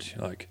ground.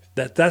 You're like,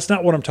 that's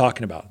not what I'm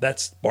talking about.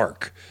 That's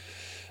bark.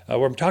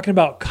 Where I'm talking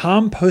about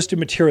composted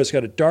material, it's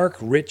got a dark,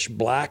 rich,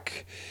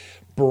 black,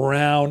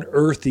 brown,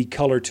 earthy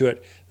color to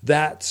it.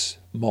 That's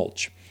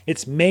mulch.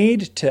 It's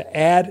made to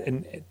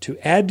add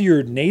to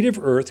your native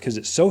earth because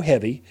it's so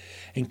heavy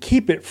and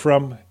keep it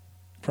from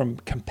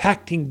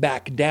compacting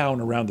back down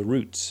around the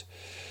roots.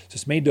 So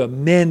it's made to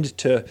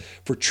amend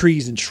for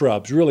trees and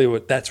shrubs. Really,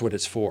 that's what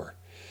it's for.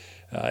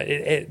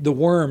 The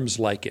worms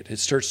like it. It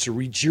starts to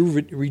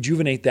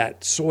rejuvenate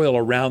that soil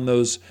around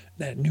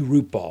that new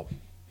root ball.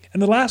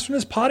 And the last one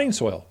is potting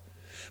soil.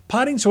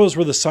 Potting soil is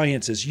where the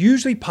science is.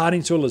 Usually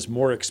potting soil is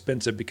more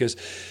expensive because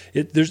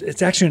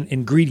it's actually an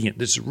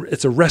ingredient.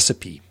 It's a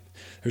recipe.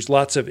 There's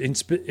lots of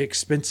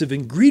expensive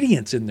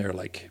ingredients in there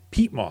like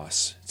peat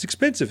moss. It's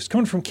expensive. It's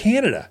coming from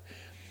Canada.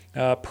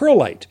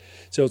 Perlite.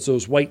 So it's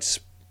those white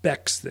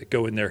specks that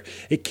go in there.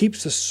 It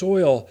keeps the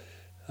soil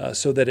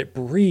so that it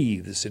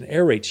breathes and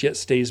aerates yet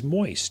stays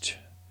moist.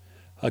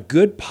 A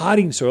good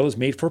potting soil is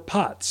made for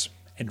pots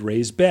and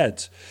raised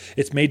beds.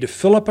 It's made to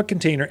fill up a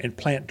container and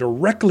plant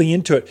directly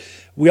into it.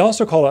 We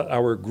also call it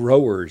our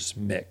grower's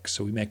mix.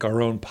 So we make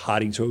our own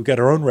potting soil. We've got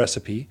our own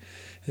recipe.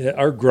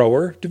 Our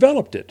grower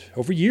developed it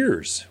over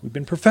years. We've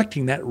been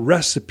perfecting that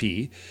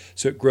recipe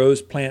so it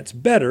grows plants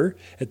better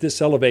at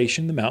this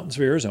elevation, the mountains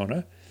of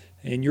Arizona,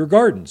 in your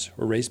gardens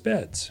or raised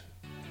beds.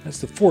 That's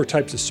the 4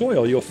 types of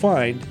soil you'll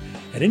find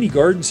at any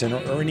garden center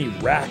or any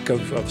rack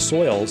of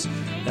soils.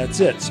 That's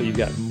it. So you've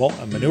got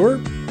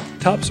manure,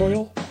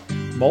 topsoil,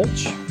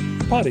 mulch,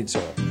 potting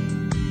soil.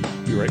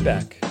 Be right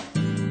back.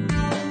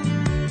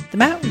 The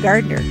Mountain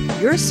Gardener,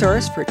 your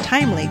source for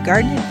timely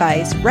garden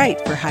advice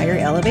right for higher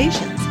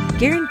elevations.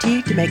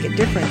 Guaranteed to make a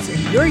difference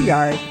in your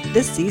yard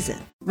this season.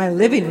 My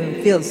living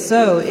room feels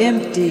so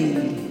empty.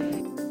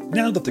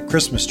 Now that the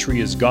Christmas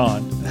tree is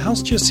gone, the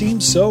house just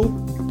seems so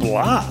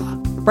blah.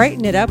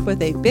 Brighten it up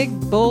with a big,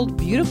 bold,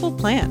 beautiful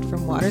plant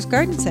from Waters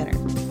Garden Center.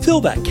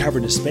 Fill that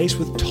cavernous space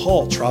with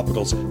tall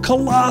tropicals,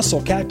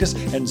 colossal cactus,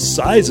 and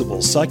sizable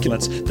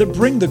succulents that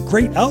bring the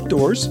great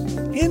outdoors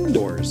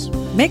indoors.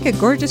 Make a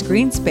gorgeous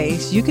green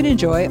space you can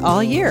enjoy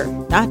all year,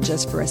 not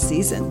just for a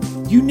season.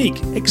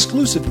 Unique,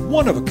 exclusive,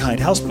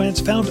 one-of-a-kind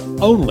houseplants found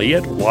only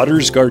at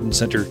Waters Garden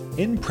Center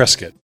in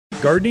Prescott.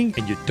 Gardening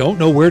and you don't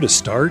know where to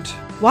start?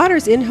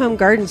 Waters in-home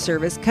garden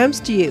service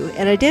comes to you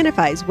and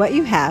identifies what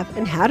you have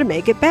and how to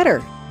make it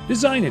better.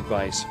 Design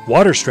advice,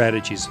 water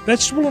strategies,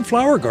 vegetable and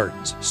flower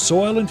gardens,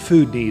 soil and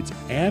food needs,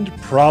 and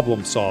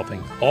problem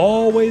solving.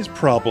 Always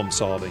problem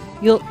solving.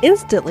 You'll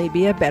instantly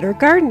be a better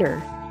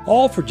gardener.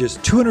 All for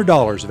just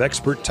 $200 of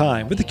expert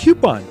time with a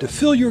coupon to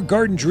fill your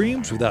garden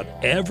dreams without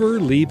ever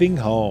leaving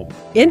home.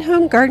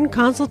 In-home garden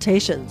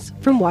consultations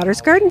from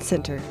Waters Garden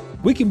Center.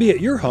 We can be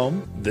at your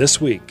home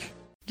this week.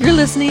 You're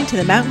listening to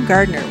The Mountain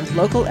Gardener with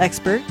local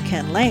expert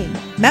Ken Lane.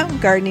 Mountain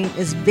gardening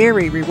is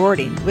very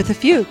rewarding, with a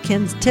few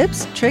Ken's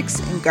tips, tricks,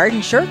 and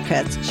garden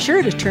shortcuts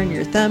sure to turn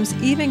your thumbs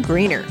even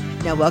greener.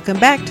 Now welcome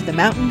back to The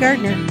Mountain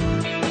Gardener.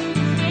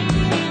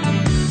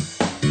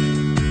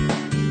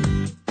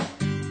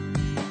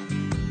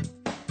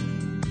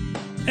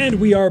 And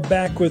we are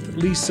back with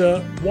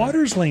Lisa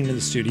Waters Lane in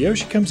the studio.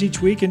 She comes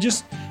each week and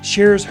just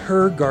shares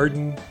her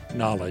garden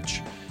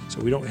knowledge.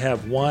 So we don't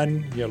have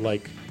one,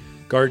 like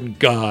garden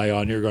guy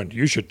on here going,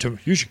 you should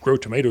grow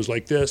tomatoes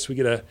like this. We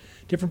get a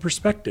different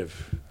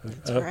perspective.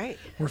 That's right.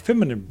 More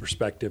feminine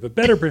perspective.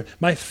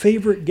 My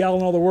favorite gal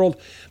in all the world,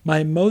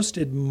 my most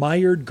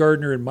admired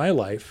gardener in my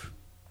life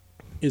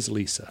is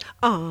Lisa.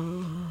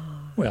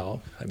 Aww.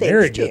 Well, I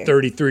married you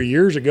 33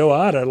 years ago.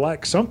 I'd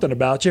like something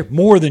about you,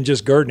 more than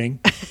just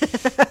gardening.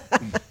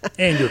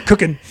 And you're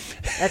cooking.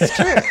 That's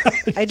true.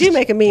 I do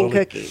make a mean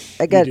cookie,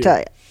 I got to tell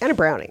you. And a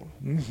brownie.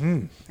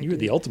 Mm-hmm. You're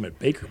the ultimate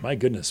baker. My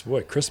goodness.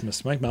 Boy,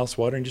 Christmas. My mouth's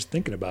watering just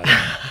thinking about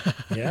it.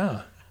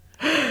 Yeah.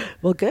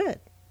 Well, good.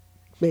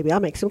 Maybe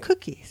I'll make some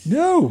cookies.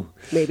 No.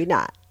 Maybe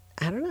not.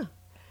 I don't know.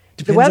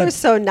 Depends the weather's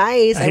so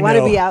nice. I want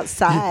to be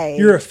outside.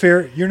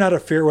 You're not a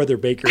fair weather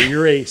baker.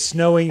 You're a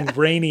snowing,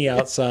 rainy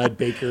outside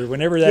baker.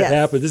 Whenever that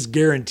happens, it's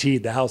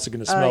guaranteed the house is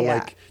going to smell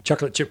like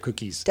chocolate chip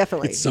cookies.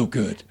 Definitely. It's so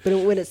good. But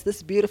when it's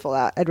this beautiful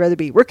out, I'd rather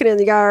be working in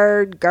the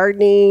yard,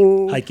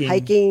 gardening,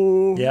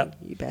 hiking. Yep.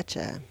 You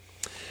betcha.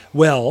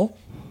 Well,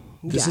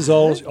 this is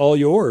all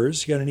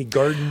yours. You got any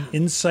garden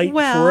insight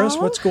for us?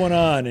 What's going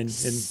on?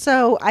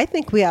 So I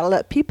think we ought to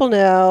let people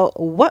know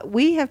what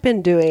we have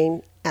been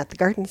doing at the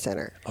garden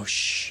center. Oh,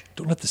 shh.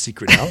 Don't let the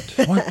secret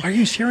out. Why are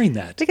you sharing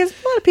that? Because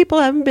a lot of people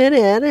haven't been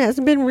in. It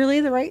hasn't been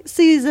really the right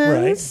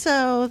season. Right.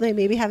 So they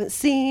maybe haven't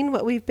seen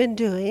what we've been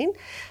doing.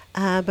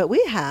 But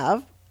we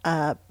have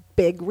a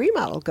big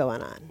remodel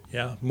going on.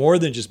 Yeah, more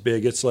than just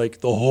big. It's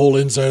like the whole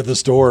inside of the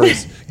store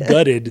is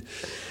gutted,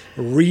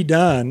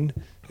 redone,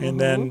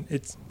 and then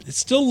it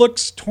still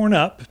looks torn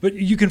up, but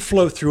you can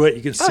flow through it.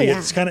 You can see it.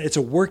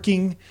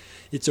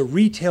 It's a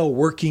retail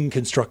working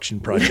construction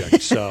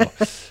project. So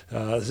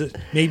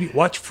maybe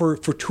watch for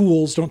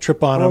tools. Don't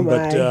trip on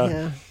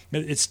them.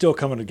 It's still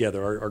coming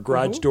together. Our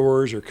garage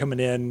doors are coming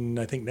in,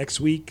 I think,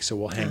 next week. So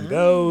we'll hang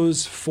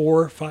those,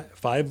 5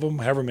 of them,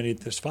 however many.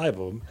 There's 5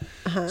 of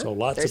them. So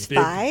lots of big.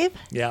 5?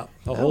 Yeah.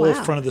 The whole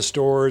front of the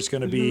store is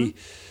going to be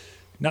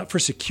not for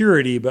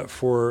security, but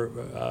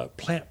for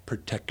plant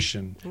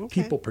protection,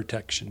 people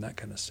protection, that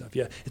kind of stuff.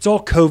 Yeah, it's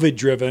all COVID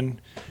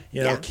driven,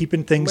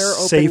 keeping things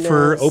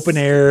safer, open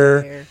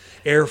air,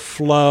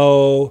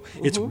 airflow.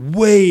 It's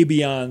way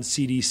beyond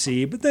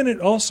CDC, but then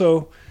it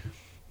also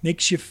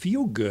makes you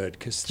feel good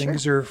because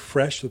things are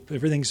fresh.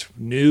 Everything's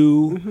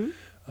new.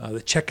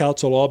 The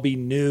checkouts will all be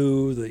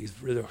new.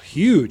 The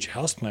huge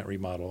houseplant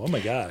remodel. Oh,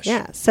 my gosh.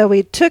 Yeah. So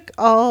we took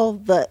all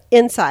the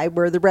inside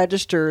where the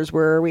registers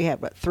were. We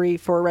have,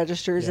 3-4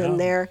 registers in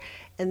there.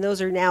 And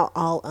those are now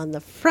all on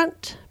the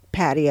front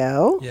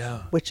patio,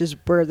 which is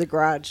where the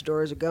garage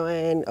doors are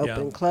going,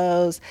 open,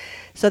 close.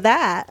 So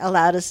that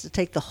allowed us to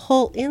take the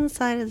whole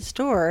inside of the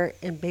store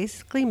and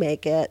basically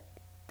make it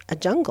a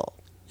jungle.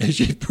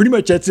 Pretty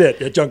much that's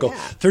it, a jungle.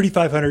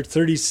 3,500,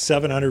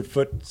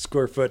 3,700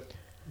 square foot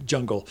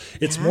jungle.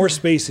 It's more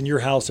space than your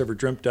house ever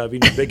dreamt of,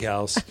 even a big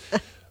house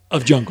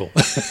of jungle.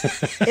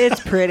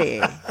 It's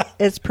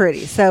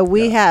pretty. So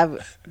we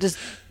have just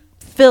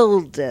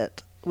filled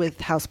it with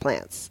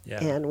houseplants.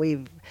 And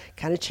we've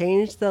kind of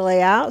changed the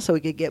layout so we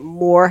could get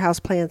more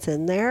houseplants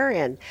in there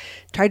and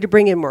tried to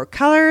bring in more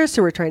colors.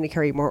 So we're trying to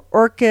carry more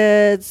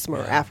orchids,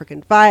 more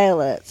African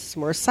violets,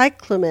 more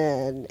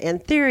cyclamen,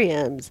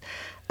 anthuriums.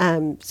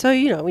 So,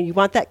 when you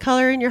want that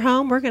color in your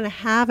home, we're going to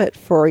have it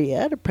for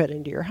you to put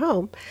into your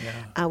home.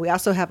 We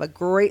also have a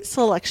great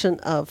selection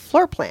of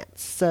floor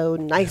plants. So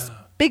nice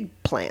big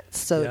plants.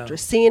 So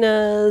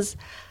dracaenas.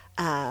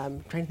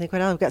 I'm trying to think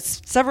what else. We've got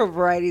several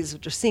varieties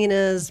of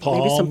dracaenas,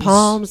 maybe some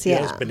palms.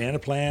 Yes, banana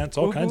plants,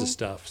 all kinds of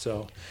stuff.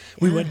 So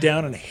we went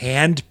down and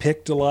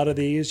hand-picked a lot of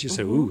these. You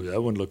say, ooh,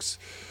 that one looks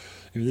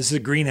I mean, this is a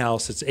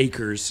greenhouse. It's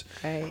acres.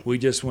 Right. We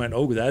just went,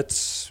 we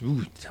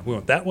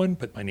want that one.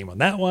 Put my name on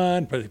that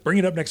one. Bring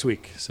it up next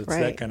week. So it's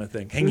that kind of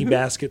thing. Hanging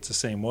baskets the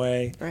same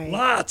way. Right.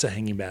 Lots of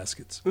hanging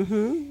baskets.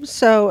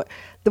 So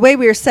the way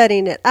we are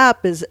setting it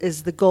up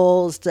is the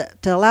goal is to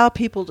allow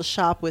people to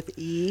shop with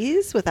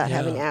ease without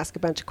having to ask a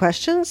bunch of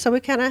questions. So we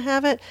kind of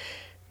have it.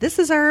 This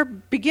is our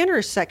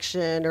beginner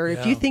section, or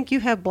if you think you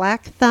have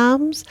black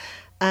thumbs,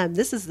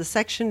 this is the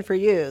section for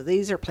you.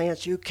 These are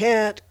plants you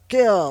can't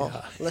kill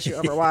unless you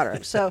overwater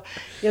them. So,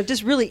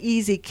 just really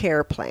easy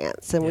care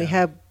plants. And we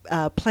have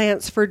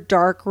plants for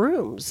dark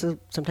rooms. So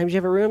sometimes you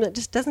have a room that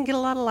just doesn't get a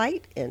lot of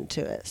light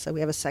into it. So we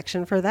have a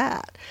section for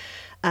that.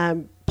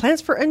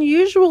 Plants for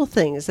unusual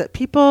things, that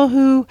people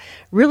who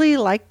really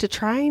like to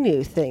try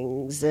new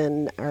things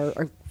and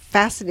are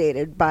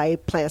fascinated by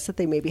plants that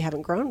they maybe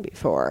haven't grown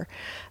before.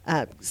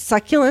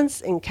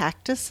 Succulents and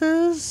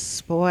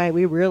cactuses, boy,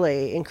 we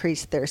really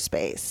increased their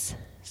space.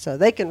 So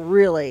they can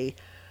really,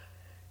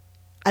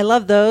 I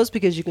love those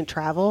because you can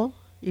travel.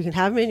 You can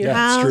have them in your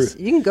house.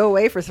 You can go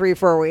away for 3 or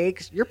 4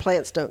 weeks. Your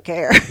plants don't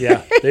care.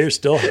 Yeah,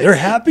 they're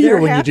happier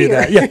when you do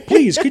that. Yeah,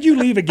 please, could you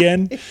leave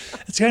again?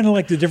 It's kind of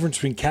like the difference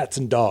between cats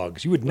and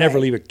dogs. You would never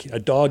leave a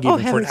dog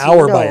even for an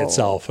hour by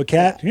itself. A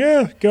cat,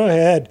 go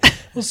ahead.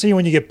 We'll see you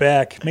when you get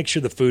back. Make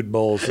sure the food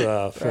bowl's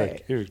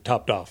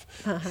topped off.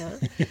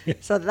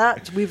 So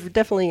we've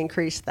definitely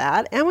increased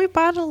that. And we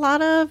bought a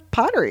lot of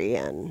pottery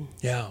in.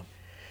 Yeah.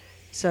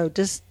 So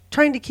just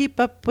trying to keep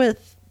up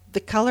with the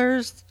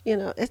colors,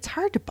 it's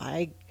hard to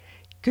buy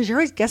because you're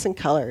always guessing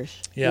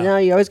colors. Yeah.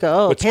 You always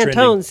go, What's Pantone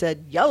trending?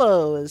 said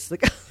yellow is the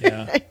color.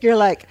 Yeah. You're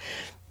like,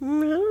 I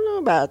don't know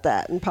about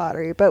that in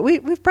pottery. But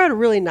we've brought a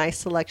really nice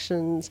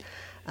selections,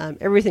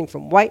 everything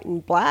from white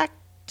and black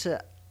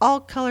to all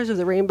colors of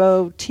the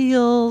rainbow,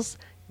 teals,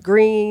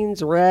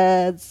 greens,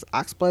 reds,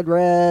 oxblood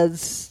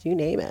reds, you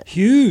name it.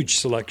 Huge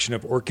selection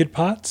of orchid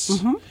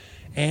pots.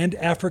 And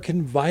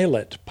African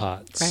violet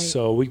pots. Right.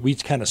 So we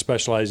kind of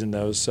specialize in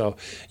those. So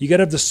you got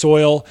to have the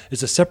soil.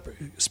 It's a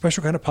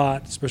special kind of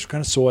pot, special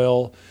kind of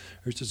soil.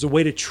 There's a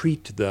way to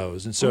treat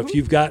those. And so if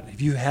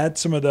you had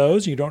some of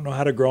those and you don't know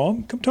how to grow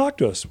them, come talk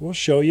to us. We'll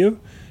show you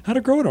how to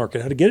grow an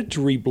orchid, how to get it to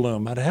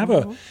rebloom, how to have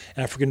a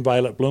African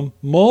violet bloom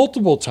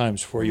multiple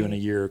times for you in a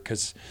year,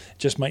 because it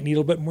just might need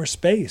a little bit more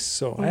space.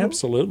 So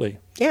absolutely.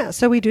 Yeah,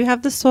 so we do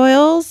have the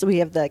soils. We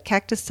have the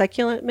cactus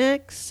succulent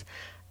mix.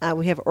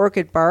 We have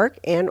orchid bark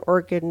and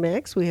orchid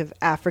mix. We have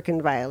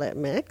African violet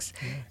mix,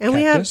 and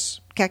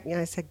Cactus? we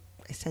have.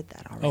 I said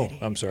that already.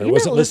 Oh, I'm sorry. I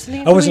wasn't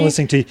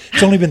listening to you.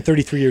 It's only been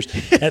 33 years.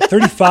 At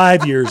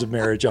 35 years of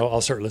marriage, I'll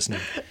start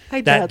listening.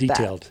 That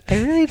detailed.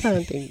 I really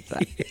don't think so.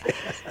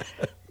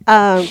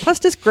 Plus,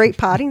 just great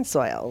potting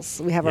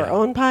soils. We have our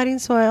own potting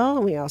soil,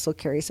 and we also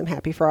carry some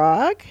Happy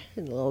Frog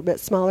in a little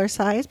bit smaller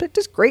size, but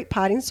just great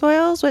potting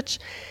soils, which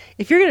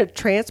if you're going to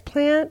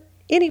transplant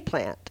any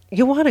plant,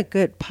 you want a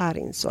good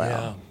potting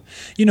soil.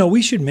 Yeah.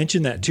 We should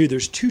mention that too.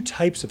 There's 2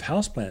 types of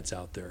houseplants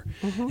out there.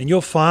 And you'll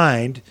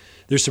find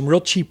there's some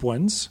real cheap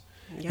ones.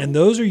 And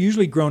those are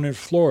usually grown in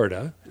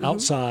Florida,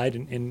 outside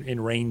in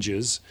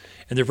ranges.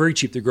 And they're very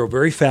cheap. They grow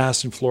very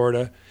fast in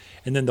Florida.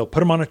 And then they'll put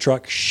them on a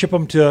truck, ship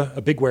them to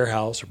a big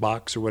warehouse or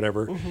box or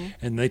whatever.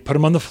 And they put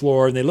them on the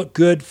floor, and they look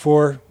good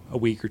for a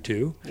week or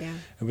 2. Yeah.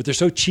 But they're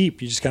so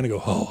cheap, you just kind of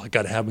go, I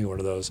got to have me one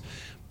of those.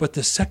 But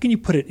the second you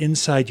put it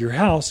inside your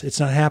house, it's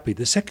not happy.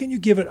 The second you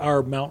give it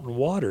our mountain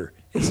water,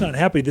 it's not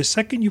happy. The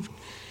second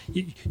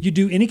you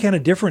do any kind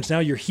of difference, now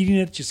you're heating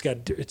it.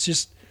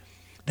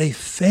 They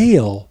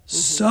fail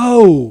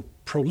so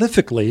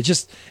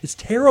prolifically. It's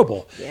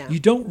terrible. Yeah. You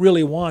don't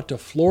really want a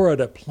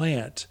Florida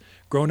plant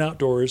grown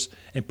outdoors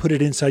and put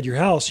it inside your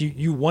house.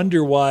 You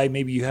wonder why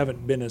maybe you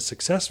haven't been as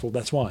successful.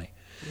 That's why.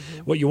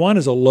 What you want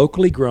is a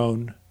locally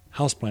grown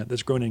houseplant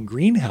that's grown in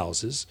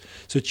greenhouses.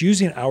 So it's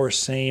using our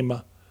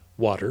same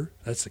water.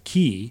 That's the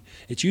key.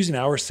 It's using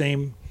our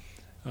same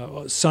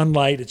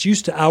sunlight. It's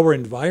used to our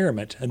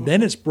environment, and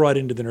then it's brought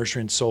into the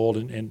nursery and sold.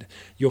 And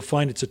you'll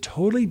find it's a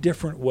totally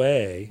different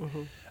way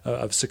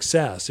of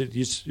success.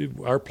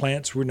 Our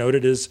plants were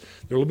noted as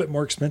they're a little bit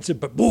more expensive,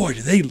 but boy,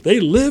 do they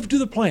live to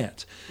the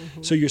plant.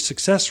 So your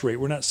success rate,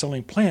 we're not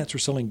selling plants, we're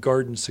selling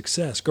garden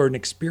success, garden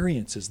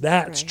experiences.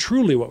 That's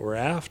truly what we're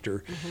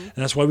after. And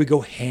that's why we go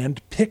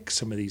hand pick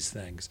some of these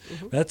things.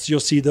 You'll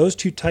see those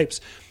 2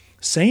 types.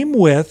 Same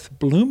with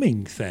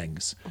blooming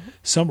things.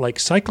 Some like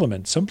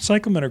cyclamen. Some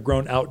cyclamen are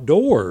grown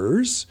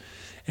outdoors,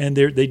 and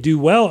they do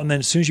well. And then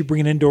as soon as you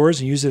bring it indoors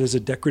and use it as a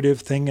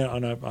decorative thing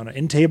on an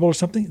end table or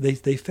something,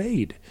 they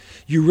fade.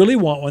 You really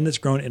want one that's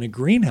grown in a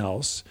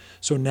greenhouse,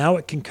 so now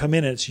it can come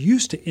in and it's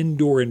used to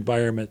indoor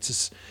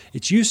environments.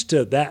 It's used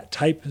to that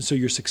type, and so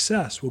your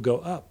success will go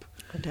up.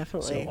 Oh,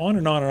 definitely. So on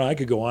and on, and I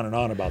could go on and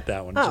on about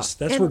that one. That's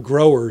where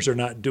growers are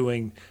not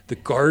doing the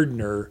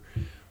gardener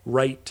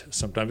right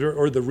sometimes,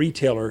 or the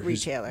retailer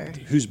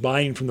who's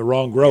buying from the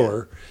wrong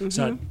grower. It's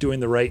not doing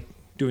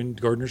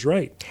gardeners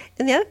right.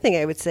 And the other thing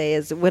I would say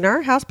is when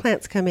our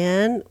houseplants come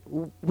in,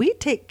 we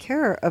take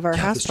care of our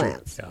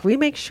houseplants. We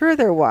make sure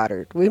they're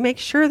watered. We make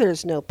sure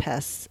there's no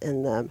pests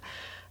in them.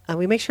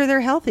 we make sure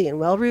they're healthy and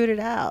well rooted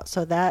out,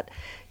 so that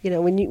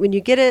when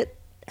you get it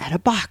at a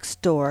box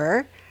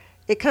store,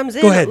 it comes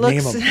in. Go ahead, it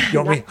looks, name them. You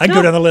want me? I can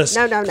go down the list.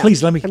 No.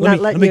 Please let me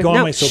go on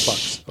no. my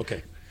soapbox.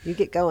 Okay. You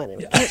get going.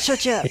 And can't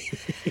shut you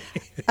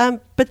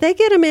up. But they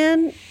get them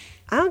in.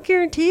 I'll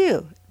guarantee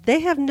you,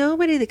 they have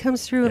nobody that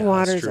comes through and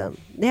waters them.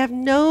 They have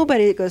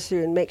nobody that goes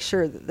through and makes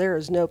sure that there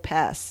is no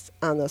pests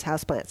on those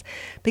houseplants,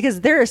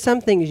 because there are some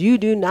things you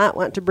do not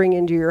want to bring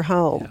into your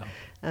home.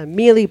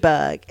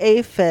 Mealybug,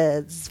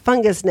 aphids,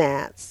 fungus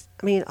gnats.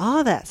 I mean,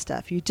 all that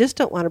stuff. You just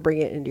don't want to bring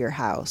it into your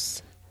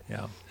house.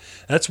 Yeah.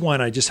 That's one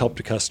I just helped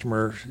a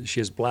customer. She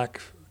has black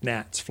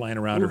gnats flying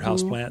around her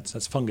houseplants.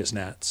 That's fungus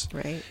gnats.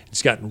 Right.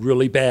 It's gotten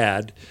really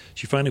bad.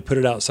 She finally put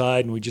it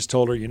outside, and we just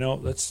told her,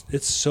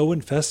 it's so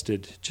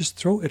infested. Just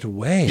throw it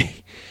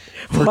away.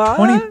 For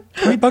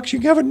 $20 you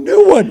can have a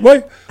new one.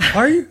 Why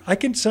are you? I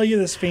can sell you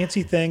this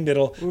fancy thing but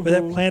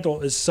that plant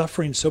is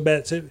suffering so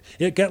bad.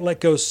 It got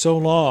let go so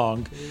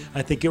long.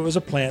 I think it was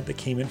a plant that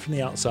came in from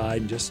the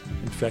outside and just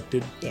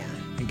infected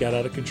and got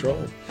out of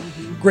control.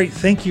 Great.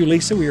 Thank you,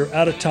 Lisa. We are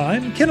out of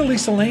time. Ken and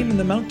Lisa Lane and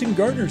the Mountain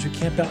Gardeners who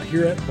camp out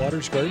here at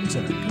Waters Garden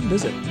Center. Come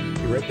visit.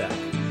 Be right back.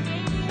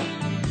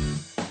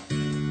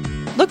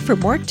 Look for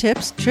more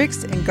tips,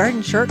 tricks, and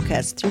garden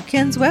shortcuts through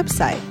Ken's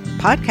website.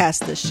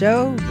 Podcast the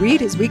show,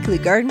 read his weekly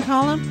garden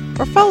column,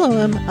 or follow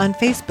him on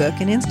Facebook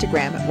and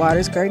Instagram at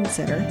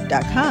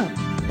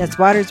watersgardencenter.com. That's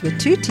Waters with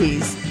 2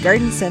 T's,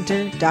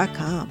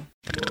 gardencenter.com.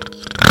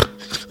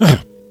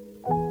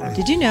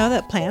 Did you know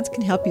that plants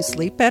can help you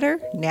sleep better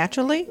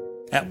naturally?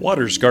 At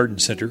Waters Garden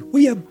Center,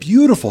 we have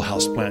beautiful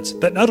houseplants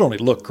that not only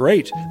look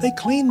great, they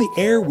clean the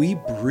air we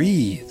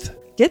breathe.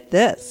 Get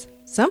this.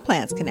 Some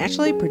plants can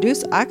actually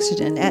produce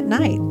oxygen at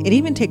night and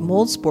even take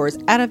mold spores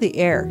out of the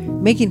air,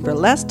 making for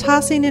less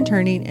tossing and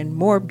turning and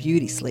more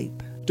beauty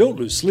sleep. Don't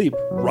lose sleep.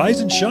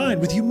 Rise and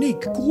shine with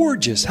unique,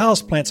 gorgeous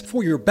houseplants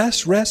for your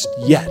best rest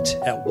yet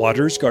at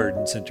Waters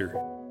Garden Center.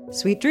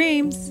 Sweet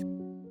dreams.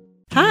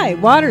 Hi,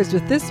 Waters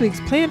with this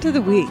week's Plant of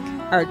the Week,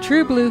 our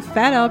True Blue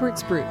Fat Albert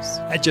Spruce.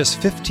 At just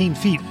 15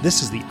 feet,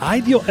 this is the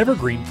ideal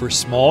evergreen for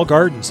small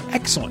gardens,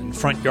 excellent in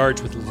front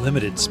yards with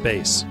limited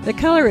space. The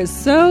color is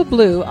so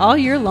blue all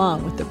year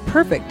long with the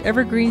perfect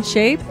evergreen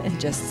shape and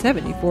just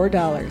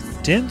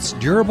 $74. Dense,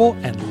 durable,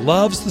 and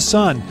loves the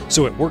sun,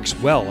 so it works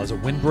well as a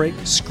windbreak,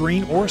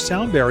 screen, or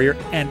sound barrier,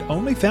 and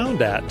only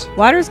found at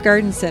Waters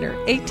Garden Center,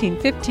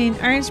 1815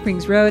 Iron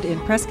Springs Road in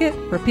Prescott,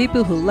 for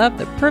people who love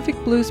the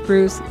perfect blue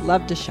spruce,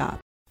 love to shop.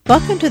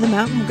 Welcome to the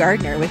Mountain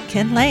Gardener with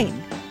Ken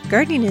Lane.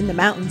 Gardening in the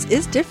mountains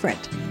is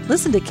different.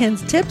 Listen to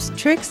Ken's tips,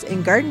 tricks,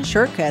 and garden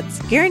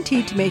shortcuts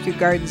guaranteed to make your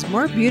gardens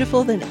more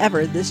beautiful than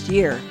ever this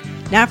year.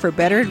 Now for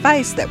better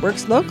advice that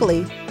works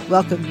locally,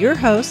 welcome your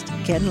host,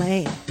 Ken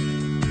Lane.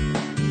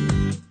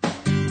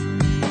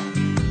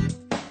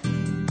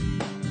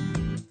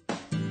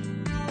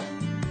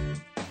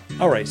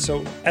 All right,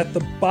 so at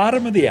the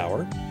bottom of the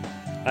hour,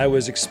 I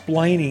was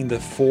explaining the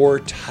 4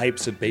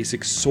 types of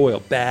basic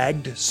soil,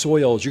 bagged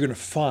soils you're going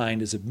to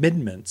find as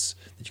amendments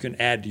that you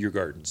can add to your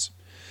gardens.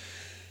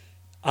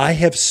 I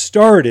have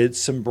started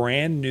some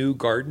brand new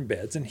garden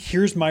beds, and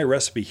here's my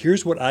recipe.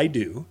 Here's what I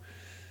do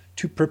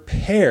to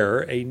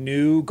prepare a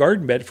new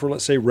garden bed for,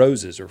 let's say,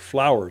 roses or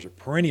flowers or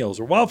perennials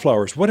or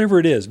wildflowers, whatever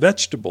it is,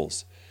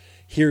 vegetables.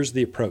 Here's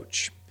the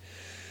approach.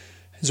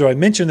 So I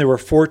mentioned there were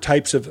 4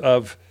 types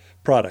of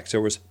products.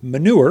 There was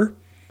manure.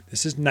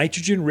 This is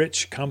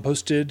nitrogen-rich,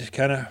 composted,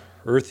 kind of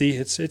earthy.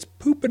 It's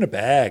poop in a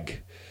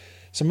bag.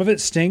 Some of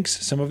it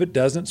stinks, some of it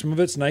doesn't. Some of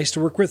it's nice to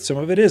work with, some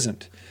of it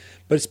isn't.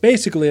 But it's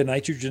basically a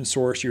nitrogen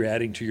source you're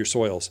adding to your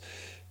soils.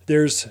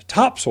 There's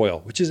topsoil,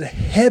 which is a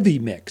heavy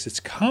mix.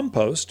 It's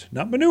compost,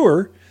 not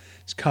manure.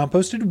 It's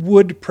composted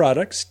wood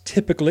products,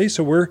 typically.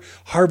 So we're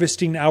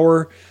harvesting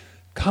our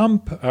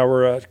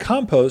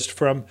compost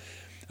from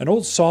an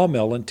old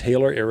sawmill in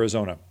Taylor,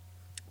 Arizona.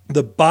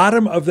 The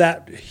bottom of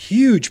that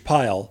huge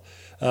pile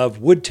of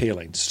wood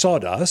tailings,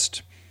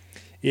 sawdust,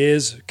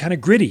 is kind of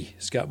gritty.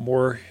 It's got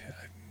more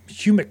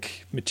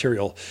humic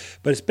material,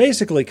 but it's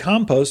basically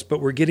compost,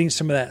 but we're getting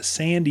some of that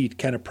sandy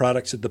kind of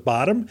products at the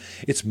bottom.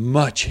 It's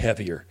much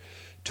heavier,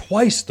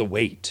 twice the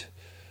weight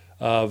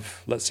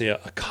of, let's say,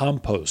 a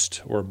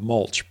compost or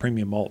mulch,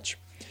 premium mulch.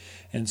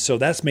 And so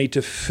that's made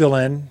to fill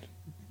in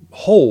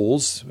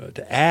holes,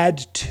 to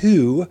add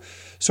to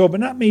soil,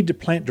 but not made to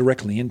plant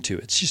directly into.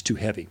 It's just too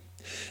heavy.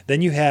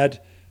 Then you had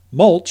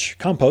mulch,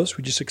 compost,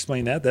 we just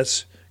explained that.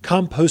 That's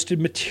composted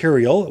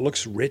material. It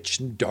looks rich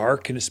and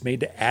dark, and it's made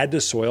to add to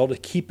soil to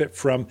keep it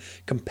from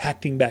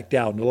compacting back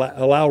down, to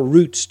allow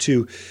roots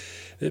to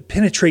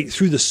penetrate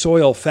through the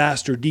soil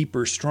faster,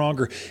 deeper,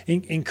 stronger,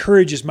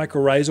 encourages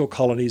mycorrhizal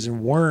colonies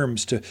and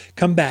worms to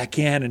come back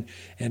in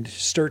and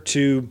start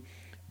to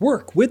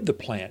work with the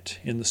plant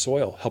in the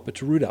soil, help it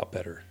to root out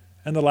better.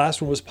 And the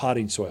last one was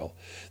potting soil.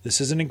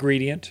 This is an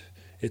ingredient.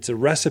 It's a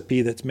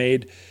recipe that's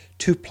made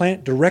to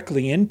plant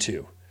directly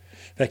into.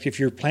 In fact, if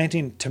you're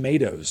planting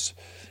tomatoes,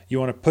 you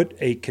want to put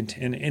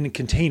in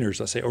containers,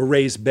 let's say, or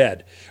raised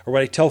bed. Or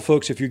what I tell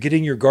folks, if you're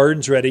getting your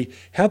gardens ready,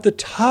 have the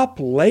top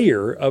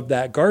layer of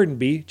that garden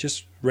be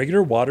just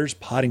regular Waters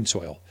potting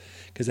soil,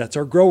 because that's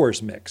our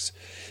grower's mix.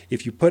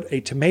 If you put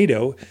a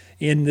tomato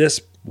in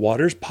this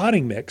Waters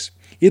potting mix,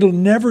 it'll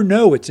never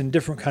know it's in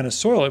different kind of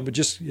soil.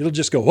 It'll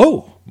just go,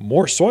 oh,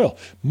 more soil,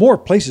 more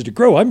places to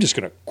grow. I'm just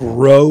going to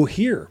grow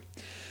here.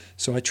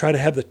 So I try to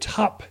have the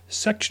top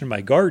section of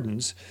my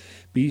gardens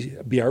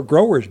be our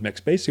grower's mix.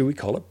 Basically, we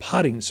call it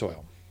potting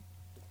soil.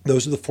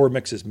 Those are the 4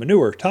 mixes: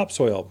 manure,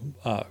 topsoil,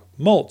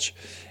 mulch,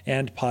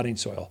 and potting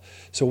soil.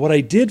 So what I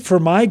did for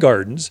my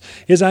gardens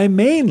is I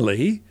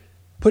mainly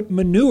put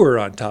manure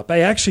on top. I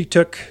actually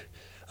took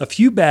a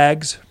few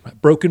bags,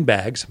 broken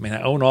bags. I mean,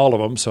 I own all of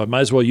them, so I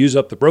might as well use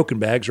up the broken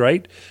bags,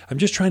 right? I'm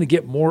just trying to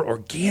get more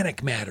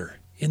organic matter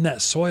in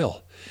that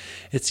soil.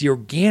 It's the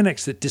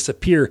organics that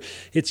disappear.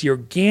 It's the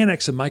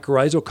organics the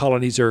mycorrhizal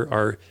colonies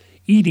are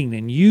eating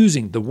and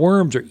using. The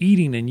worms are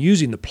eating and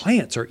using. The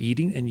plants are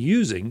eating and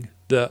using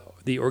the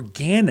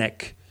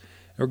organics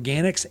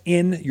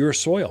in your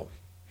soil.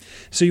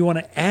 So you want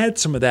to add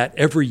some of that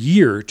every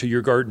year to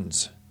your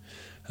gardens.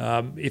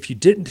 If you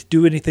didn't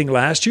do anything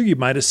last year, you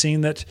might have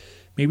seen that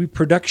maybe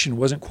production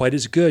wasn't quite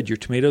as good. Your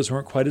tomatoes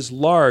weren't quite as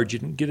large. You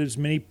didn't get as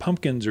many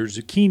pumpkins or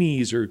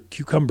zucchinis or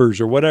cucumbers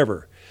or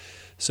whatever.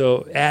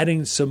 So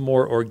adding some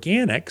more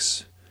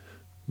organics,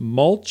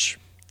 mulch,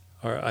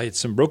 or I had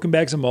some broken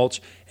bags of mulch,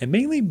 and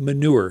mainly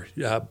manure,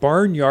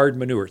 barnyard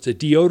manure. It's a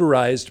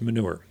deodorized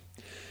manure.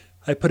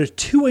 I put a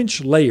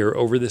 2-inch layer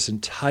over this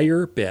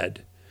entire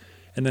bed,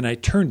 and then I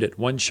turned it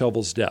 1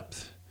 shovel's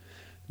depth.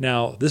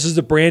 Now, this is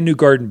a brand new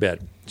garden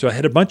bed. So I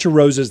had a bunch of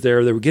roses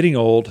there. They were getting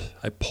old.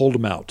 I pulled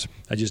them out.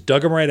 I just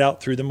dug them right out,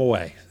 threw them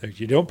away.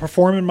 If you don't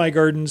perform in my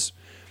gardens,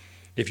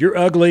 if you're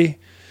ugly,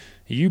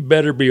 you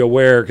better be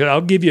aware, because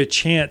I'll give you a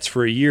chance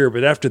for a year,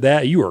 but after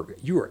that, you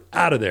are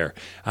out of there.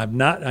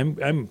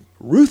 I'm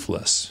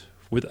ruthless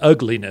with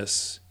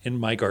ugliness in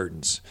my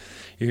gardens.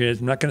 I'm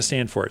not going to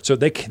stand for it. So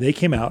they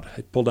came out.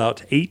 I pulled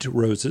out 8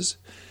 roses,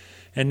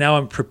 and now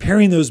I'm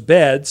preparing those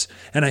beds,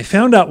 and I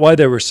found out why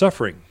they were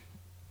suffering.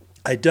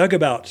 I dug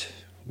about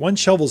 1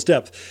 shovel's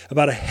depth,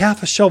 about a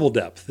half a shovel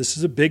depth. This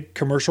is a big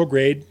commercial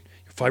grade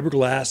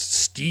fiberglass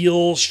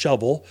steel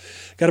shovel.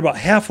 Got about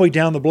halfway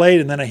down the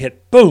blade, and then I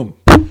hit, boom,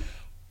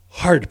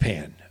 hard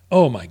pan.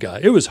 Oh my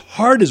God. It was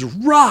hard as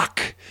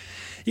rock.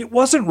 It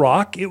wasn't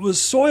rock. It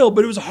was soil,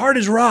 but it was hard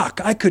as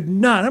rock. I could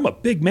not. I'm a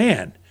big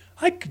man.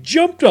 I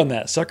jumped on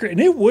that sucker, and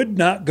it would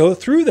not go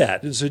through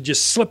that. And so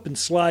just slip and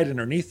slide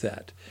underneath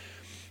that.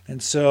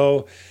 And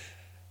so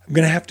I'm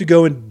going to have to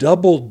go and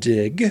double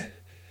dig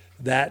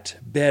that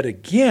bed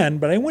again,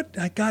 but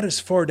I got as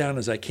far down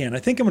as I can. I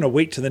think I'm going to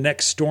wait to the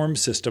next storm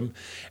system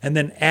and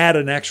then add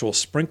an actual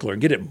sprinkler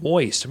and get it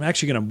moist. I'm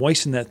actually going to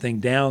moisten that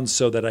thing down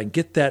so that I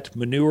get that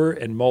manure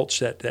and mulch,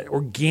 that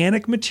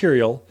organic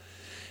material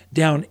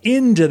down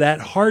into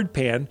that hard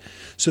pan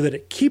so that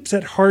it keeps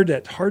that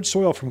hard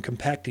soil from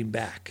compacting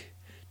back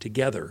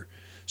together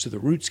so the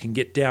roots can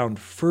get down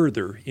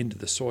further into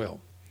the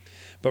soil.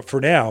 But for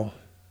now,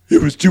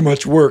 it was too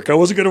much work. I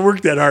wasn't going to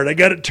work that hard. I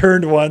got it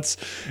turned once,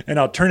 and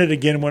I'll turn it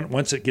again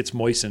once it gets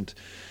moistened.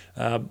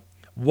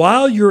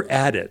 While you're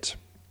at it,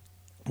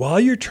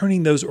 while you're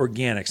turning those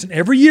organics, and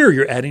every year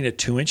you're adding a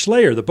 2-inch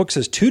layer. The book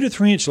says 2 to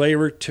 3 inch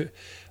layer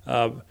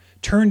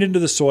turned into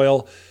the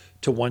soil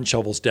to 1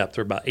 shovel's depth,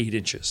 or about 8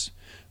 inches.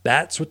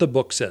 That's what the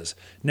book says.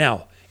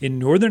 Now, in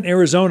northern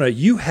Arizona,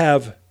 you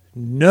have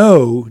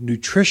no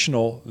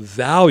nutritional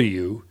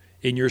value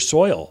in your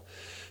soil.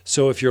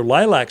 So if your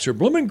lilacs are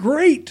blooming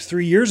great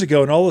 3 years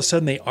ago and all of a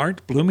sudden they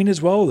aren't blooming as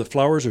well, the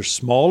flowers are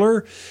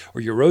smaller,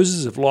 or your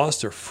roses have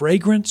lost their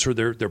fragrance or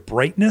their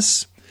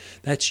brightness,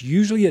 that's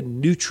usually a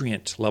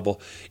nutrient level.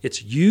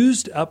 It's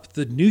used up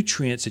the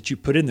nutrients that you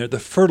put in there, the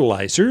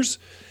fertilizers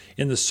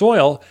in the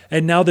soil,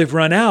 and now they've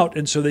run out,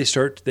 and so they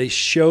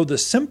show the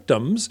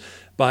symptoms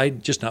by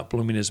just not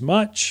blooming as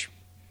much.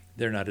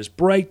 They're not as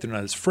bright, they're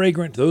not as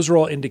fragrant. Those are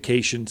all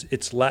indications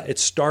it's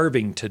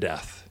starving to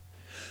death.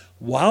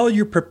 While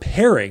you're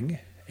preparing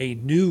a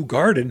new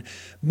garden,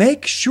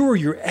 make sure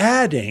you're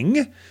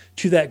adding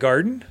to that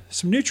garden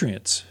some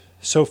nutrients.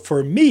 So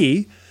for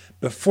me,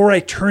 before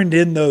I turned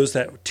in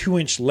that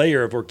 2-inch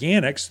layer of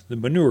organics, the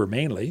manure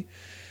mainly,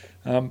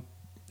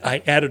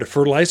 I added a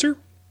fertilizer.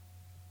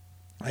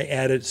 I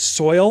added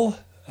soil,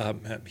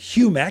 humic,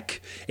 Humic.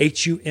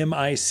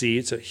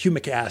 It's a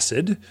humic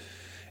acid.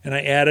 And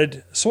I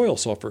added soil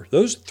sulfur.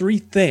 Those 3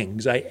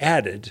 things I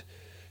added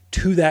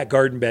to that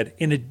garden bed,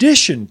 in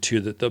addition to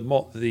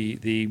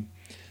the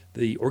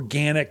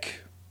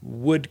organic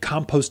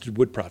composted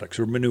wood products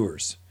or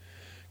manures.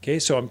 Okay,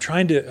 so I'm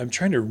trying to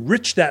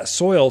enrich that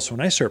soil so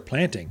when I start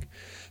planting,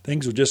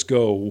 things will just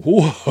go,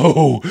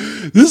 whoa,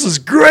 this is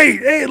great.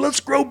 Hey, let's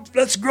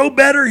grow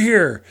better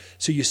here.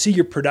 So you see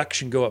your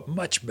production go up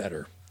much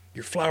better.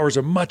 Your flowers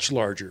are much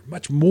larger,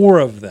 much more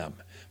of them,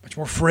 much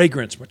more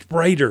fragrance, much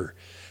brighter.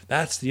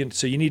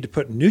 So you need to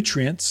put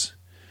nutrients.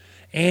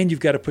 And you've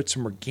got to put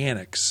some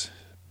organics,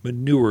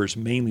 manures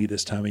mainly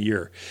this time of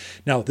year.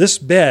 Now, this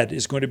bed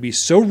is going to be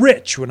so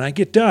rich when I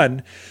get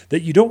done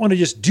that you don't want to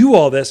just do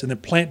all this and then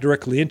plant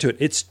directly into it.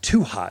 It's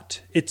too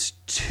hot. It's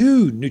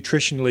too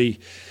nutritionally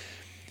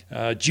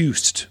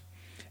juiced.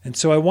 And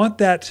so I want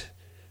that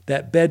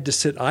bed to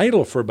sit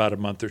idle for about a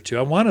month or two.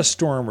 I want a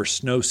storm or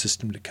snow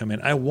system to come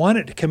in. I want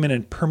it to come in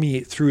and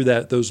permeate through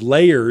those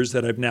layers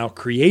that I've now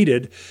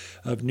created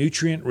of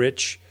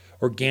nutrient-rich,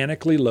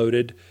 organically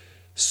loaded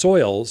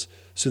soils,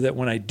 so that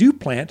when I do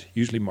plant,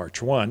 usually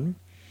March 1,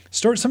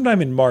 start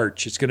sometime in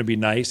March, it's going to be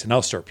nice, and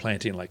I'll start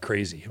planting like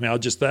crazy. I mean,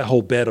 that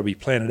whole bed will be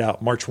planted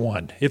out March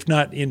 1, if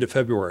not into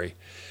February.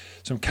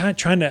 So I'm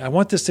kind of I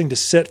want this thing to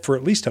sit for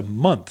at least a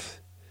month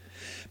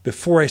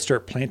before I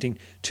start planting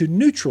to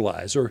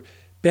neutralize or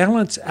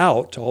balance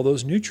out all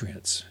those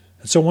nutrients.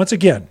 And so once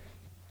again,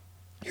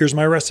 here's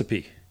my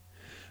recipe.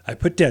 I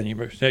put down,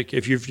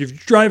 if you're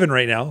driving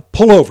right now,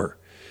 pull over.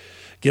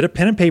 Get a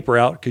pen and paper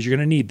out because you're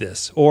going to need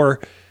this. Or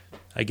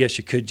I guess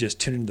you could just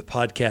tune into the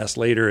podcast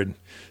later and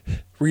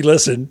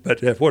re-listen.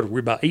 But we're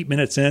about 8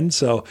 minutes in.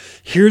 So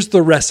here's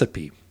the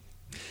recipe.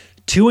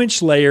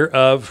 2-inch layer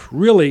of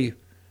really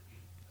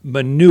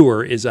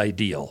manure is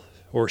ideal,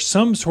 or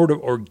some sort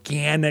of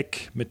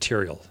organic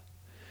material.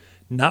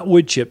 Not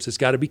wood chips. It's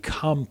got to be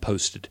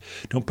composted.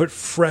 Don't put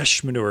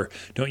fresh manure.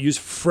 Don't use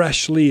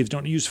fresh leaves.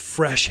 Don't use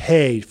fresh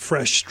hay,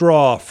 fresh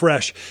straw,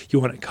 You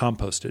want it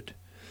composted.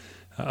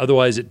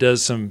 Otherwise, it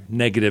does some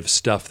negative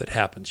stuff that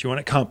happens. You want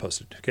it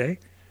composted, okay?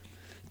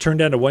 Turn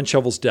down to 1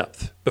 shovel's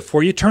depth.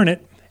 Before you turn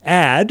it,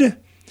 add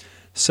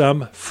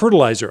some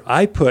fertilizer.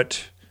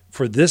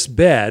 For this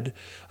bed,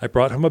 I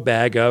brought home a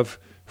bag of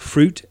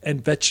fruit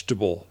and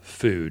vegetable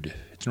food.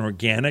 It's an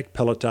organic,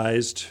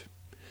 pelletized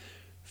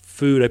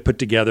food I put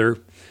together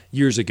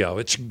years ago.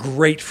 It's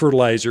great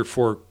fertilizer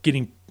for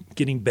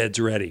getting beds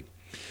ready.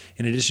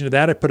 In addition to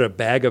that, I put a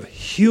bag of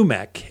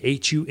Humic,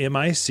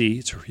 H-U-M-I-C.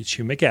 It's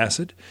humic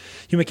acid.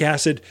 Humic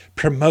acid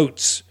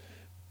promotes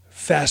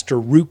faster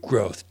root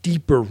growth,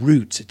 deeper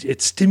roots.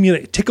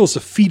 It tickles the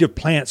feet of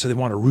plants so they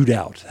want to root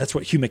out. That's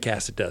what humic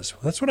acid does.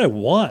 Well, that's what I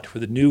want for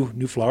the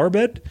new flower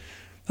bed.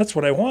 That's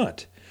what I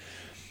want.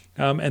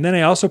 And then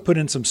I also put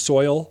in some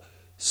soil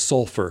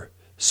sulfur.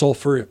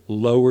 Sulfur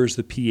lowers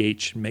the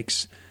pH,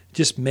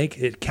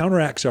 it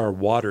counteracts our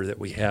water that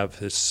we have.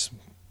 It's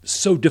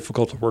so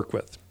difficult to work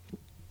with.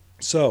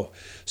 So,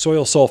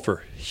 soil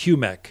sulfur,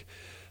 humic,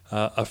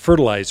 a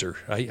fertilizer.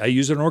 I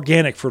use an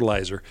organic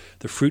fertilizer,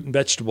 the fruit and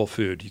vegetable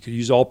food. You could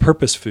use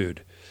all-purpose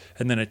food.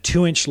 And then a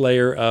 2-inch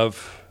layer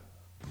of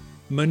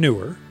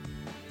manure,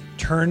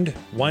 turned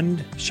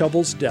 1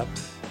 shovel's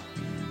depth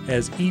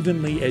as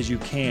evenly as you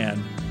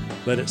can.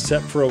 Let it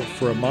set for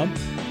a month.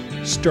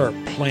 Start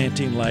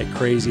planting like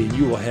crazy, and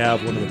you will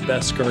have one of the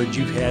best gardens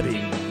you've had in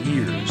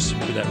years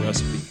with that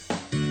recipe.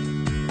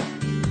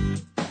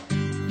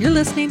 You're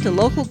listening to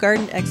local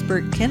garden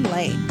expert Ken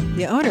Lane,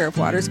 the owner of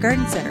Waters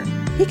Garden Center.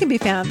 He can be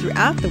found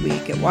throughout the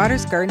week at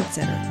Waters Garden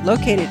Center,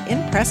 located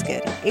in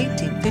Prescott at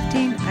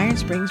 1815 Iron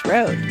Springs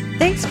Road.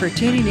 Thanks for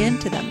tuning in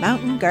to The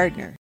Mountain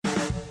Gardener.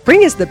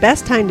 Spring is the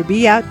best time to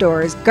be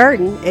outdoors,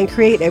 garden, and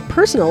create a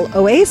personal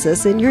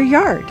oasis in your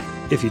yard.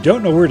 If you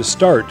don't know where to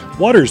start,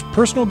 Waters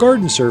Personal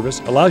Garden Service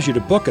allows you to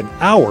book an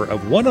hour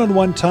of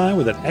one-on-one time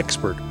with an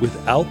expert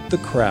without the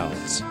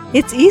crowds.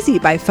 It's easy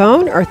by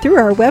phone or through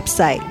our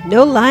website.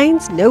 No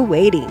lines, no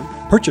waiting.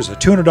 Purchase a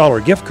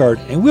 $200 gift card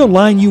and we'll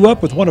line you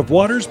up with one of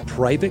Waters'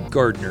 private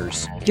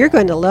gardeners. You're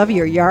going to love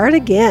your yard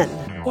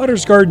again.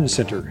 Waters Garden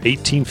Center,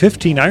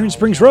 1815 Iron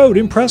Springs Road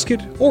in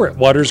Prescott, or at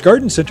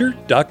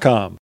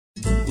watersgardencenter.com.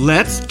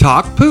 Let's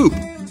talk poop.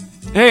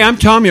 Hey, I'm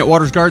Tommy at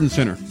Waters Garden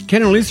Center.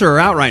 Ken and Lisa are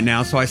out right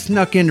now, so I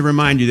snuck in to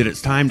remind you that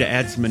it's time to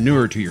add some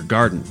manure to your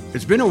garden.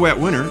 It's been a wet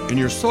winter, and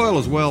your soil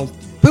is,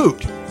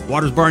 pooped.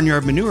 Waters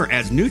Barnyard Manure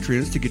adds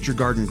nutrients to get your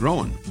garden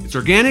growing. It's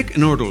organic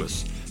and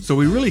odorless, so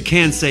we really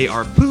can say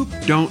our poop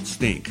don't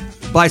stink.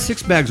 Buy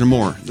 6 bags or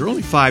more. They're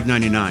only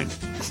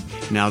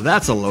 $5.99. Now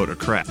that's a load of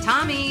crap.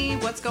 Tommy,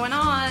 what's going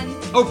on?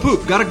 Oh,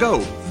 poop, gotta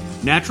go.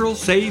 Natural,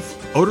 safe,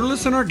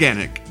 odorless, and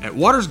organic at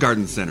Waters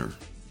Garden Center.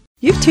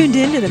 You've tuned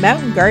in to The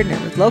Mountain Gardener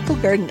with local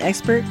garden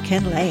expert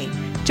Ken Lane.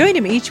 Join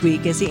him each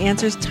week as he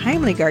answers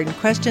timely garden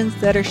questions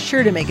that are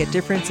sure to make a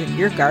difference in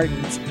your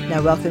gardens.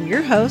 Now welcome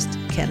your host,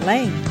 Ken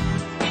Lane.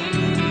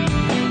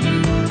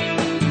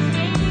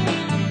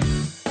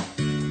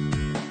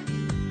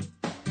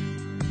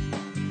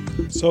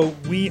 So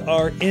we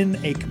are in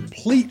a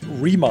complete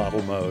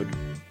remodel mode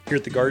here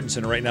at the Garden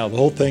Center right now. The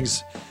whole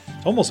thing's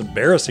almost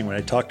embarrassing when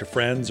I talk to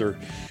friends or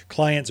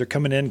clients are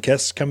coming in,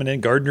 guests coming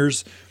in,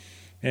 gardeners,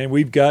 and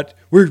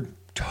we're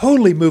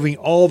totally moving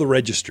all the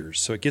registers.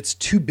 So it gets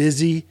too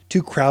busy,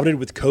 too crowded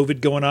with COVID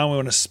going on. We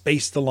want to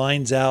space the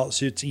lines out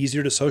so it's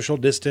easier to social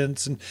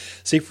distance and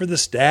safe for the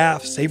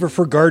staff, safer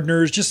for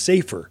gardeners, just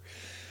safer.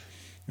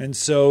 And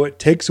so it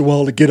takes a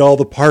while to get all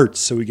the parts.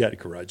 So we got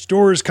garage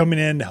doors coming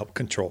in to help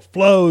control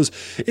flows.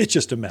 It's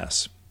just a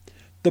mess.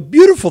 The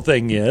beautiful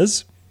thing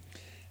is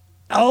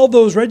all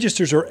those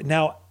registers are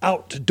now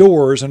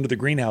outdoors under the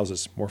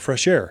greenhouses, more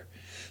fresh air.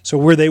 So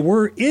where they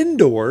were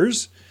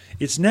indoors,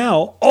 it's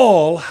now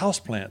all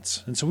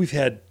houseplants. And so we've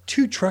had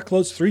 2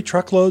 truckloads, 3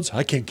 truckloads.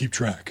 I can't keep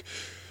track.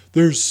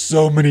 There's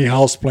so many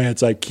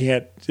houseplants.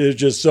 There's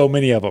just so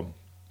many of them.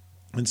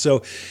 And so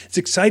it's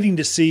exciting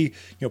to see,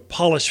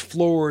 polished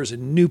floors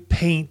and new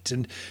paint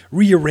and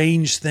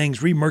rearrange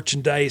things,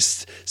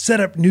 re-merchandise, set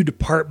up new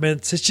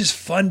departments. It's just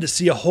fun to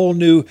see a whole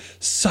new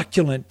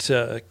succulent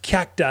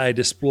cacti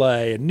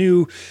display, a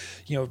new,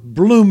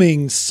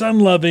 blooming,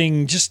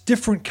 sun-loving, just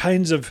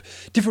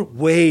different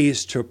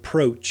ways to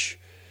approach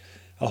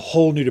a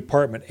whole new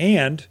department.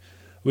 And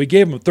we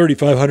gave them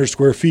 3,500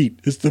 square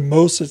feet. It's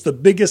the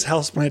biggest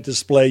houseplant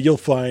display you'll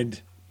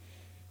find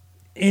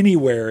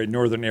anywhere in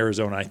northern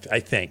Arizona,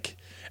 I think,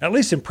 at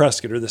least in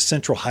Prescott or the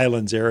Central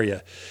Highlands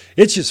area.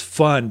 It's just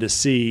fun to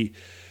see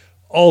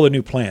all the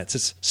new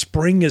plants.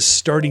 Spring is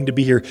starting to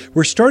be here.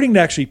 We're starting to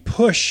actually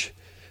push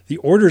the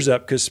orders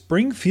up because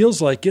spring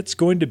feels like it's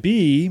going to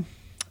be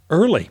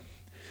early.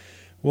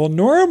 Well,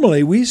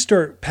 normally we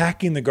start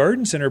packing the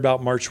garden center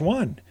about March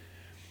 1.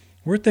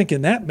 We're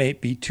thinking that may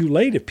be too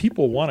late if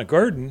people want a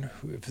garden,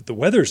 if the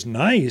weather's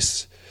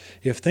nice.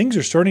 If things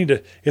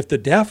are if the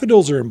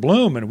daffodils are in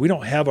bloom and we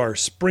don't have our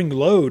spring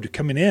load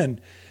coming in,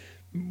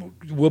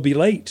 we'll be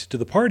late to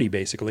the party,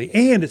 basically.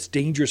 And it's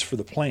dangerous for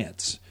the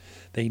plants.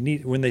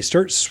 When they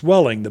start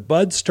swelling, the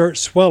buds start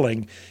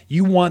swelling,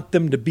 you want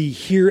them to be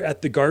here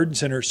at the garden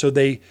center so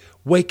they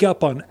wake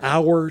up on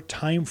our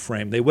time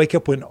frame. They wake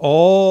up when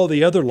all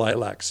the other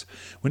lilacs,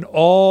 when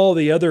all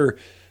the other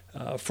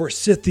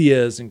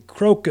forsythias and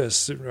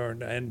crocus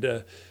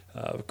and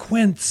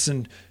quince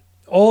and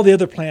all the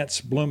other plants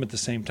bloom at the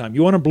same time.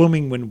 You want them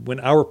blooming when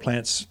our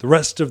plants, the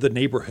rest of the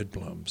neighborhood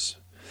blooms.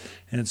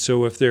 And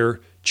so if they're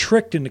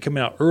tricked into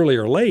coming out early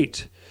or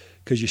late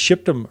because you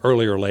shipped them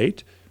early or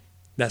late,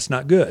 that's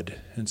not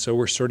good. And so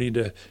we're starting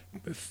to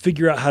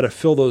figure out how to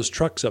fill those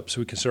trucks up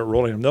so we can start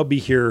rolling them. They'll be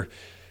here,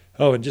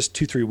 in just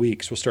 2-3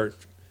 weeks. We'll start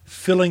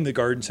filling the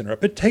garden center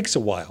up. It takes a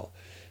while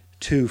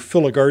to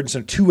fill a garden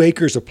center, 2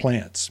 acres of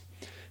plants.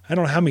 I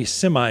don't know how many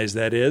semis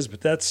that is,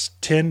 but that's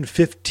 10,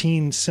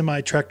 15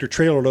 semi-tractor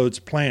trailer loads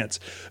of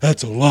plants.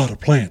 That's a lot of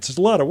plants. It's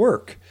a lot of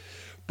work,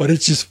 but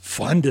it's just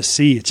fun to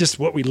see. It's just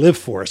what we live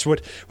for. It's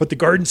what the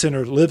garden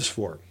center lives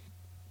for.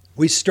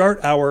 We start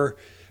our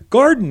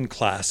garden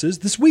classes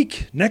this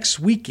week, next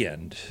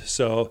weekend.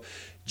 So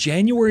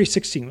January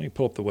 16th, let me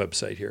pull up the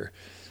website here.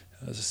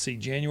 Let's see,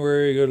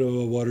 January, go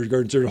to Waters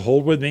Garden Center,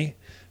 hold with me.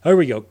 There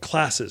we go,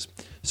 classes.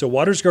 So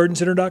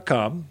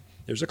watersgardencenter.com,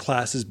 there's a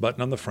classes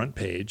button on the front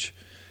page.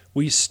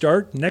 We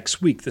start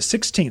next week, the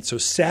 16th. So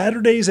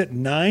Saturdays at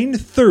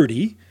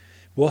 9:30,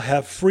 we'll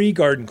have free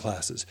garden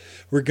classes.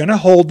 We're going to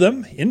hold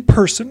them in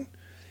person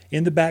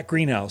in the back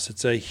greenhouse.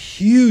 It's a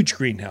huge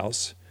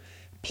greenhouse,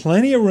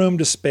 plenty of room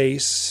to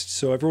space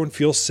so everyone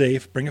feels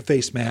safe. Bring a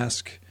face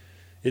mask.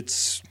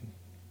 It's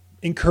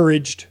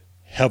encouraged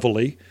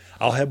heavily.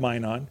 I'll have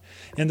mine on.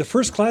 And the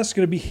first class is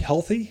going to be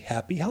healthy,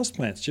 happy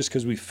houseplants, just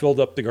because we filled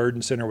up the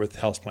garden center with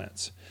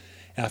houseplants.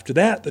 After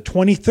that, the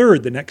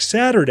 23rd, the next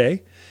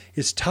Saturday,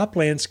 is Top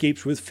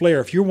Landscapes with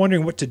Flair. If you're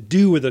wondering what to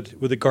do with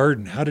a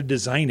garden, how to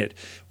design it,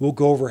 we'll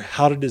go over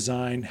how to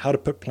design, how to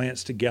put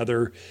plants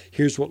together.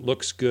 Here's what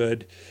looks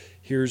good.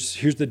 Here's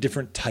the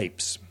different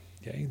types.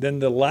 Okay. Then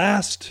the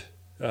last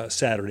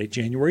Saturday,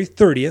 January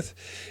 30th,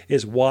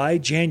 is why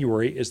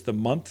January is the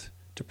month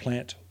to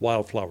plant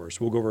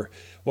wildflowers. We'll go over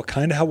what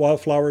kind of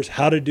wildflowers,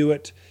 how to do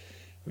it,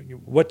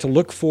 what to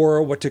look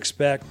for, what to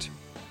expect.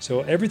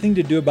 So everything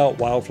to do about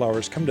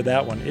wildflowers, come to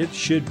that one. It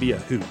should be a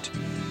hoot.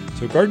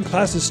 So garden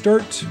classes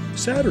start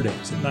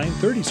Saturdays at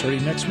 9:30,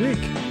 starting next week.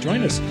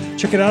 Join us.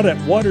 Check it out at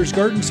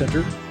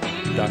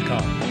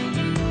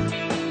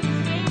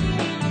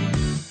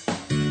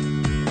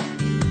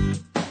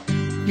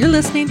watersgardencenter.com. You're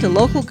listening to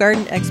local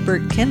garden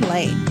expert Ken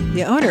Lane,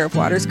 the owner of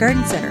Waters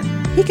Garden Center.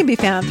 He can be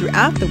found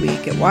throughout the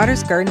week at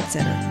Waters Garden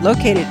Center,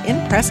 located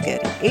in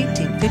Prescott at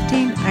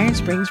 1815 Iron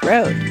Springs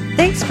Road.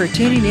 Thanks for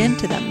tuning in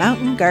to The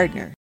Mountain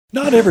Gardener.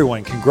 Not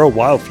everyone can grow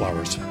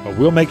wildflowers, but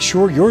we'll make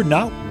sure you're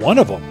not one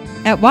of them.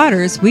 At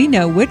Waters, we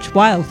know which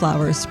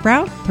wildflowers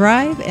sprout,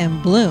 thrive,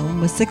 and bloom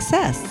with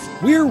success.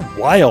 We're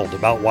wild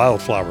about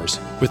wildflowers,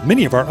 with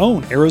many of our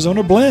own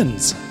Arizona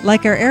blends.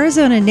 Like our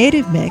Arizona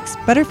Native Mix,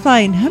 Butterfly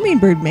and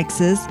Hummingbird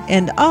mixes,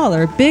 and all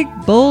are big,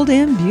 bold,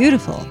 and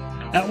beautiful.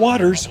 At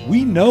Waters,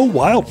 we know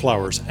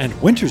wildflowers,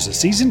 and winter's a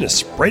season to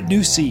spread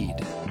new seed.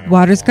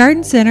 Waters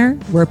Garden Center,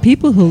 where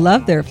people who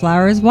love their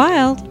flowers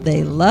wild,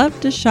 they love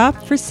to shop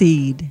for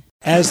seed.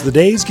 As the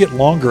days get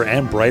longer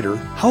and brighter,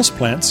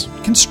 houseplants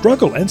can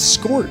struggle and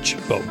scorch,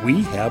 but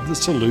we have the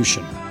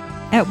solution.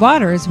 At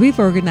Waters, we've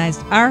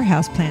organized our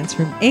houseplants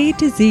from A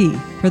to Z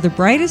for the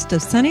brightest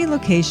of sunny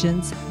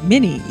locations,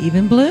 many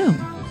even bloom.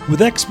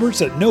 With experts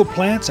that know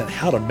plants and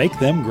how to make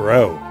them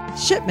grow.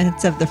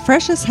 Shipments of the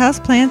freshest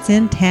houseplants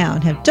in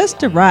town have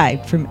just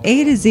arrived from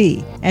A to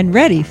Z and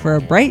ready for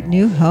a bright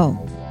new home.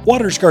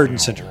 Waters Garden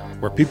Center,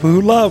 where people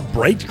who love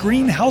bright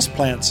green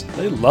houseplants,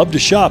 they love to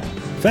shop.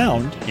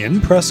 Found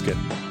in Prescott.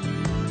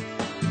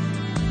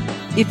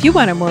 If you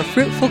want a more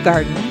fruitful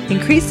garden,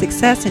 increased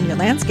success in your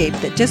landscape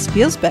that just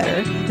feels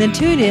better, then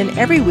tune in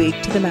every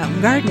week to The Mountain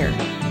Gardener.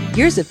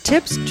 Years of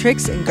tips,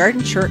 tricks, and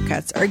garden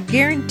shortcuts are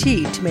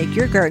guaranteed to make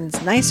your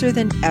gardens nicer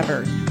than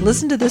ever.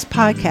 Listen to this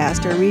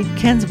podcast or read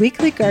Ken's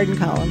weekly garden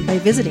column by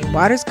visiting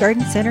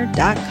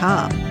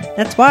watersgardencenter.com.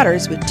 That's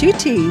Waters with 2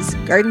 T's,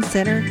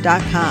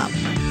 gardencenter.com.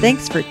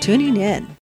 Thanks for tuning in.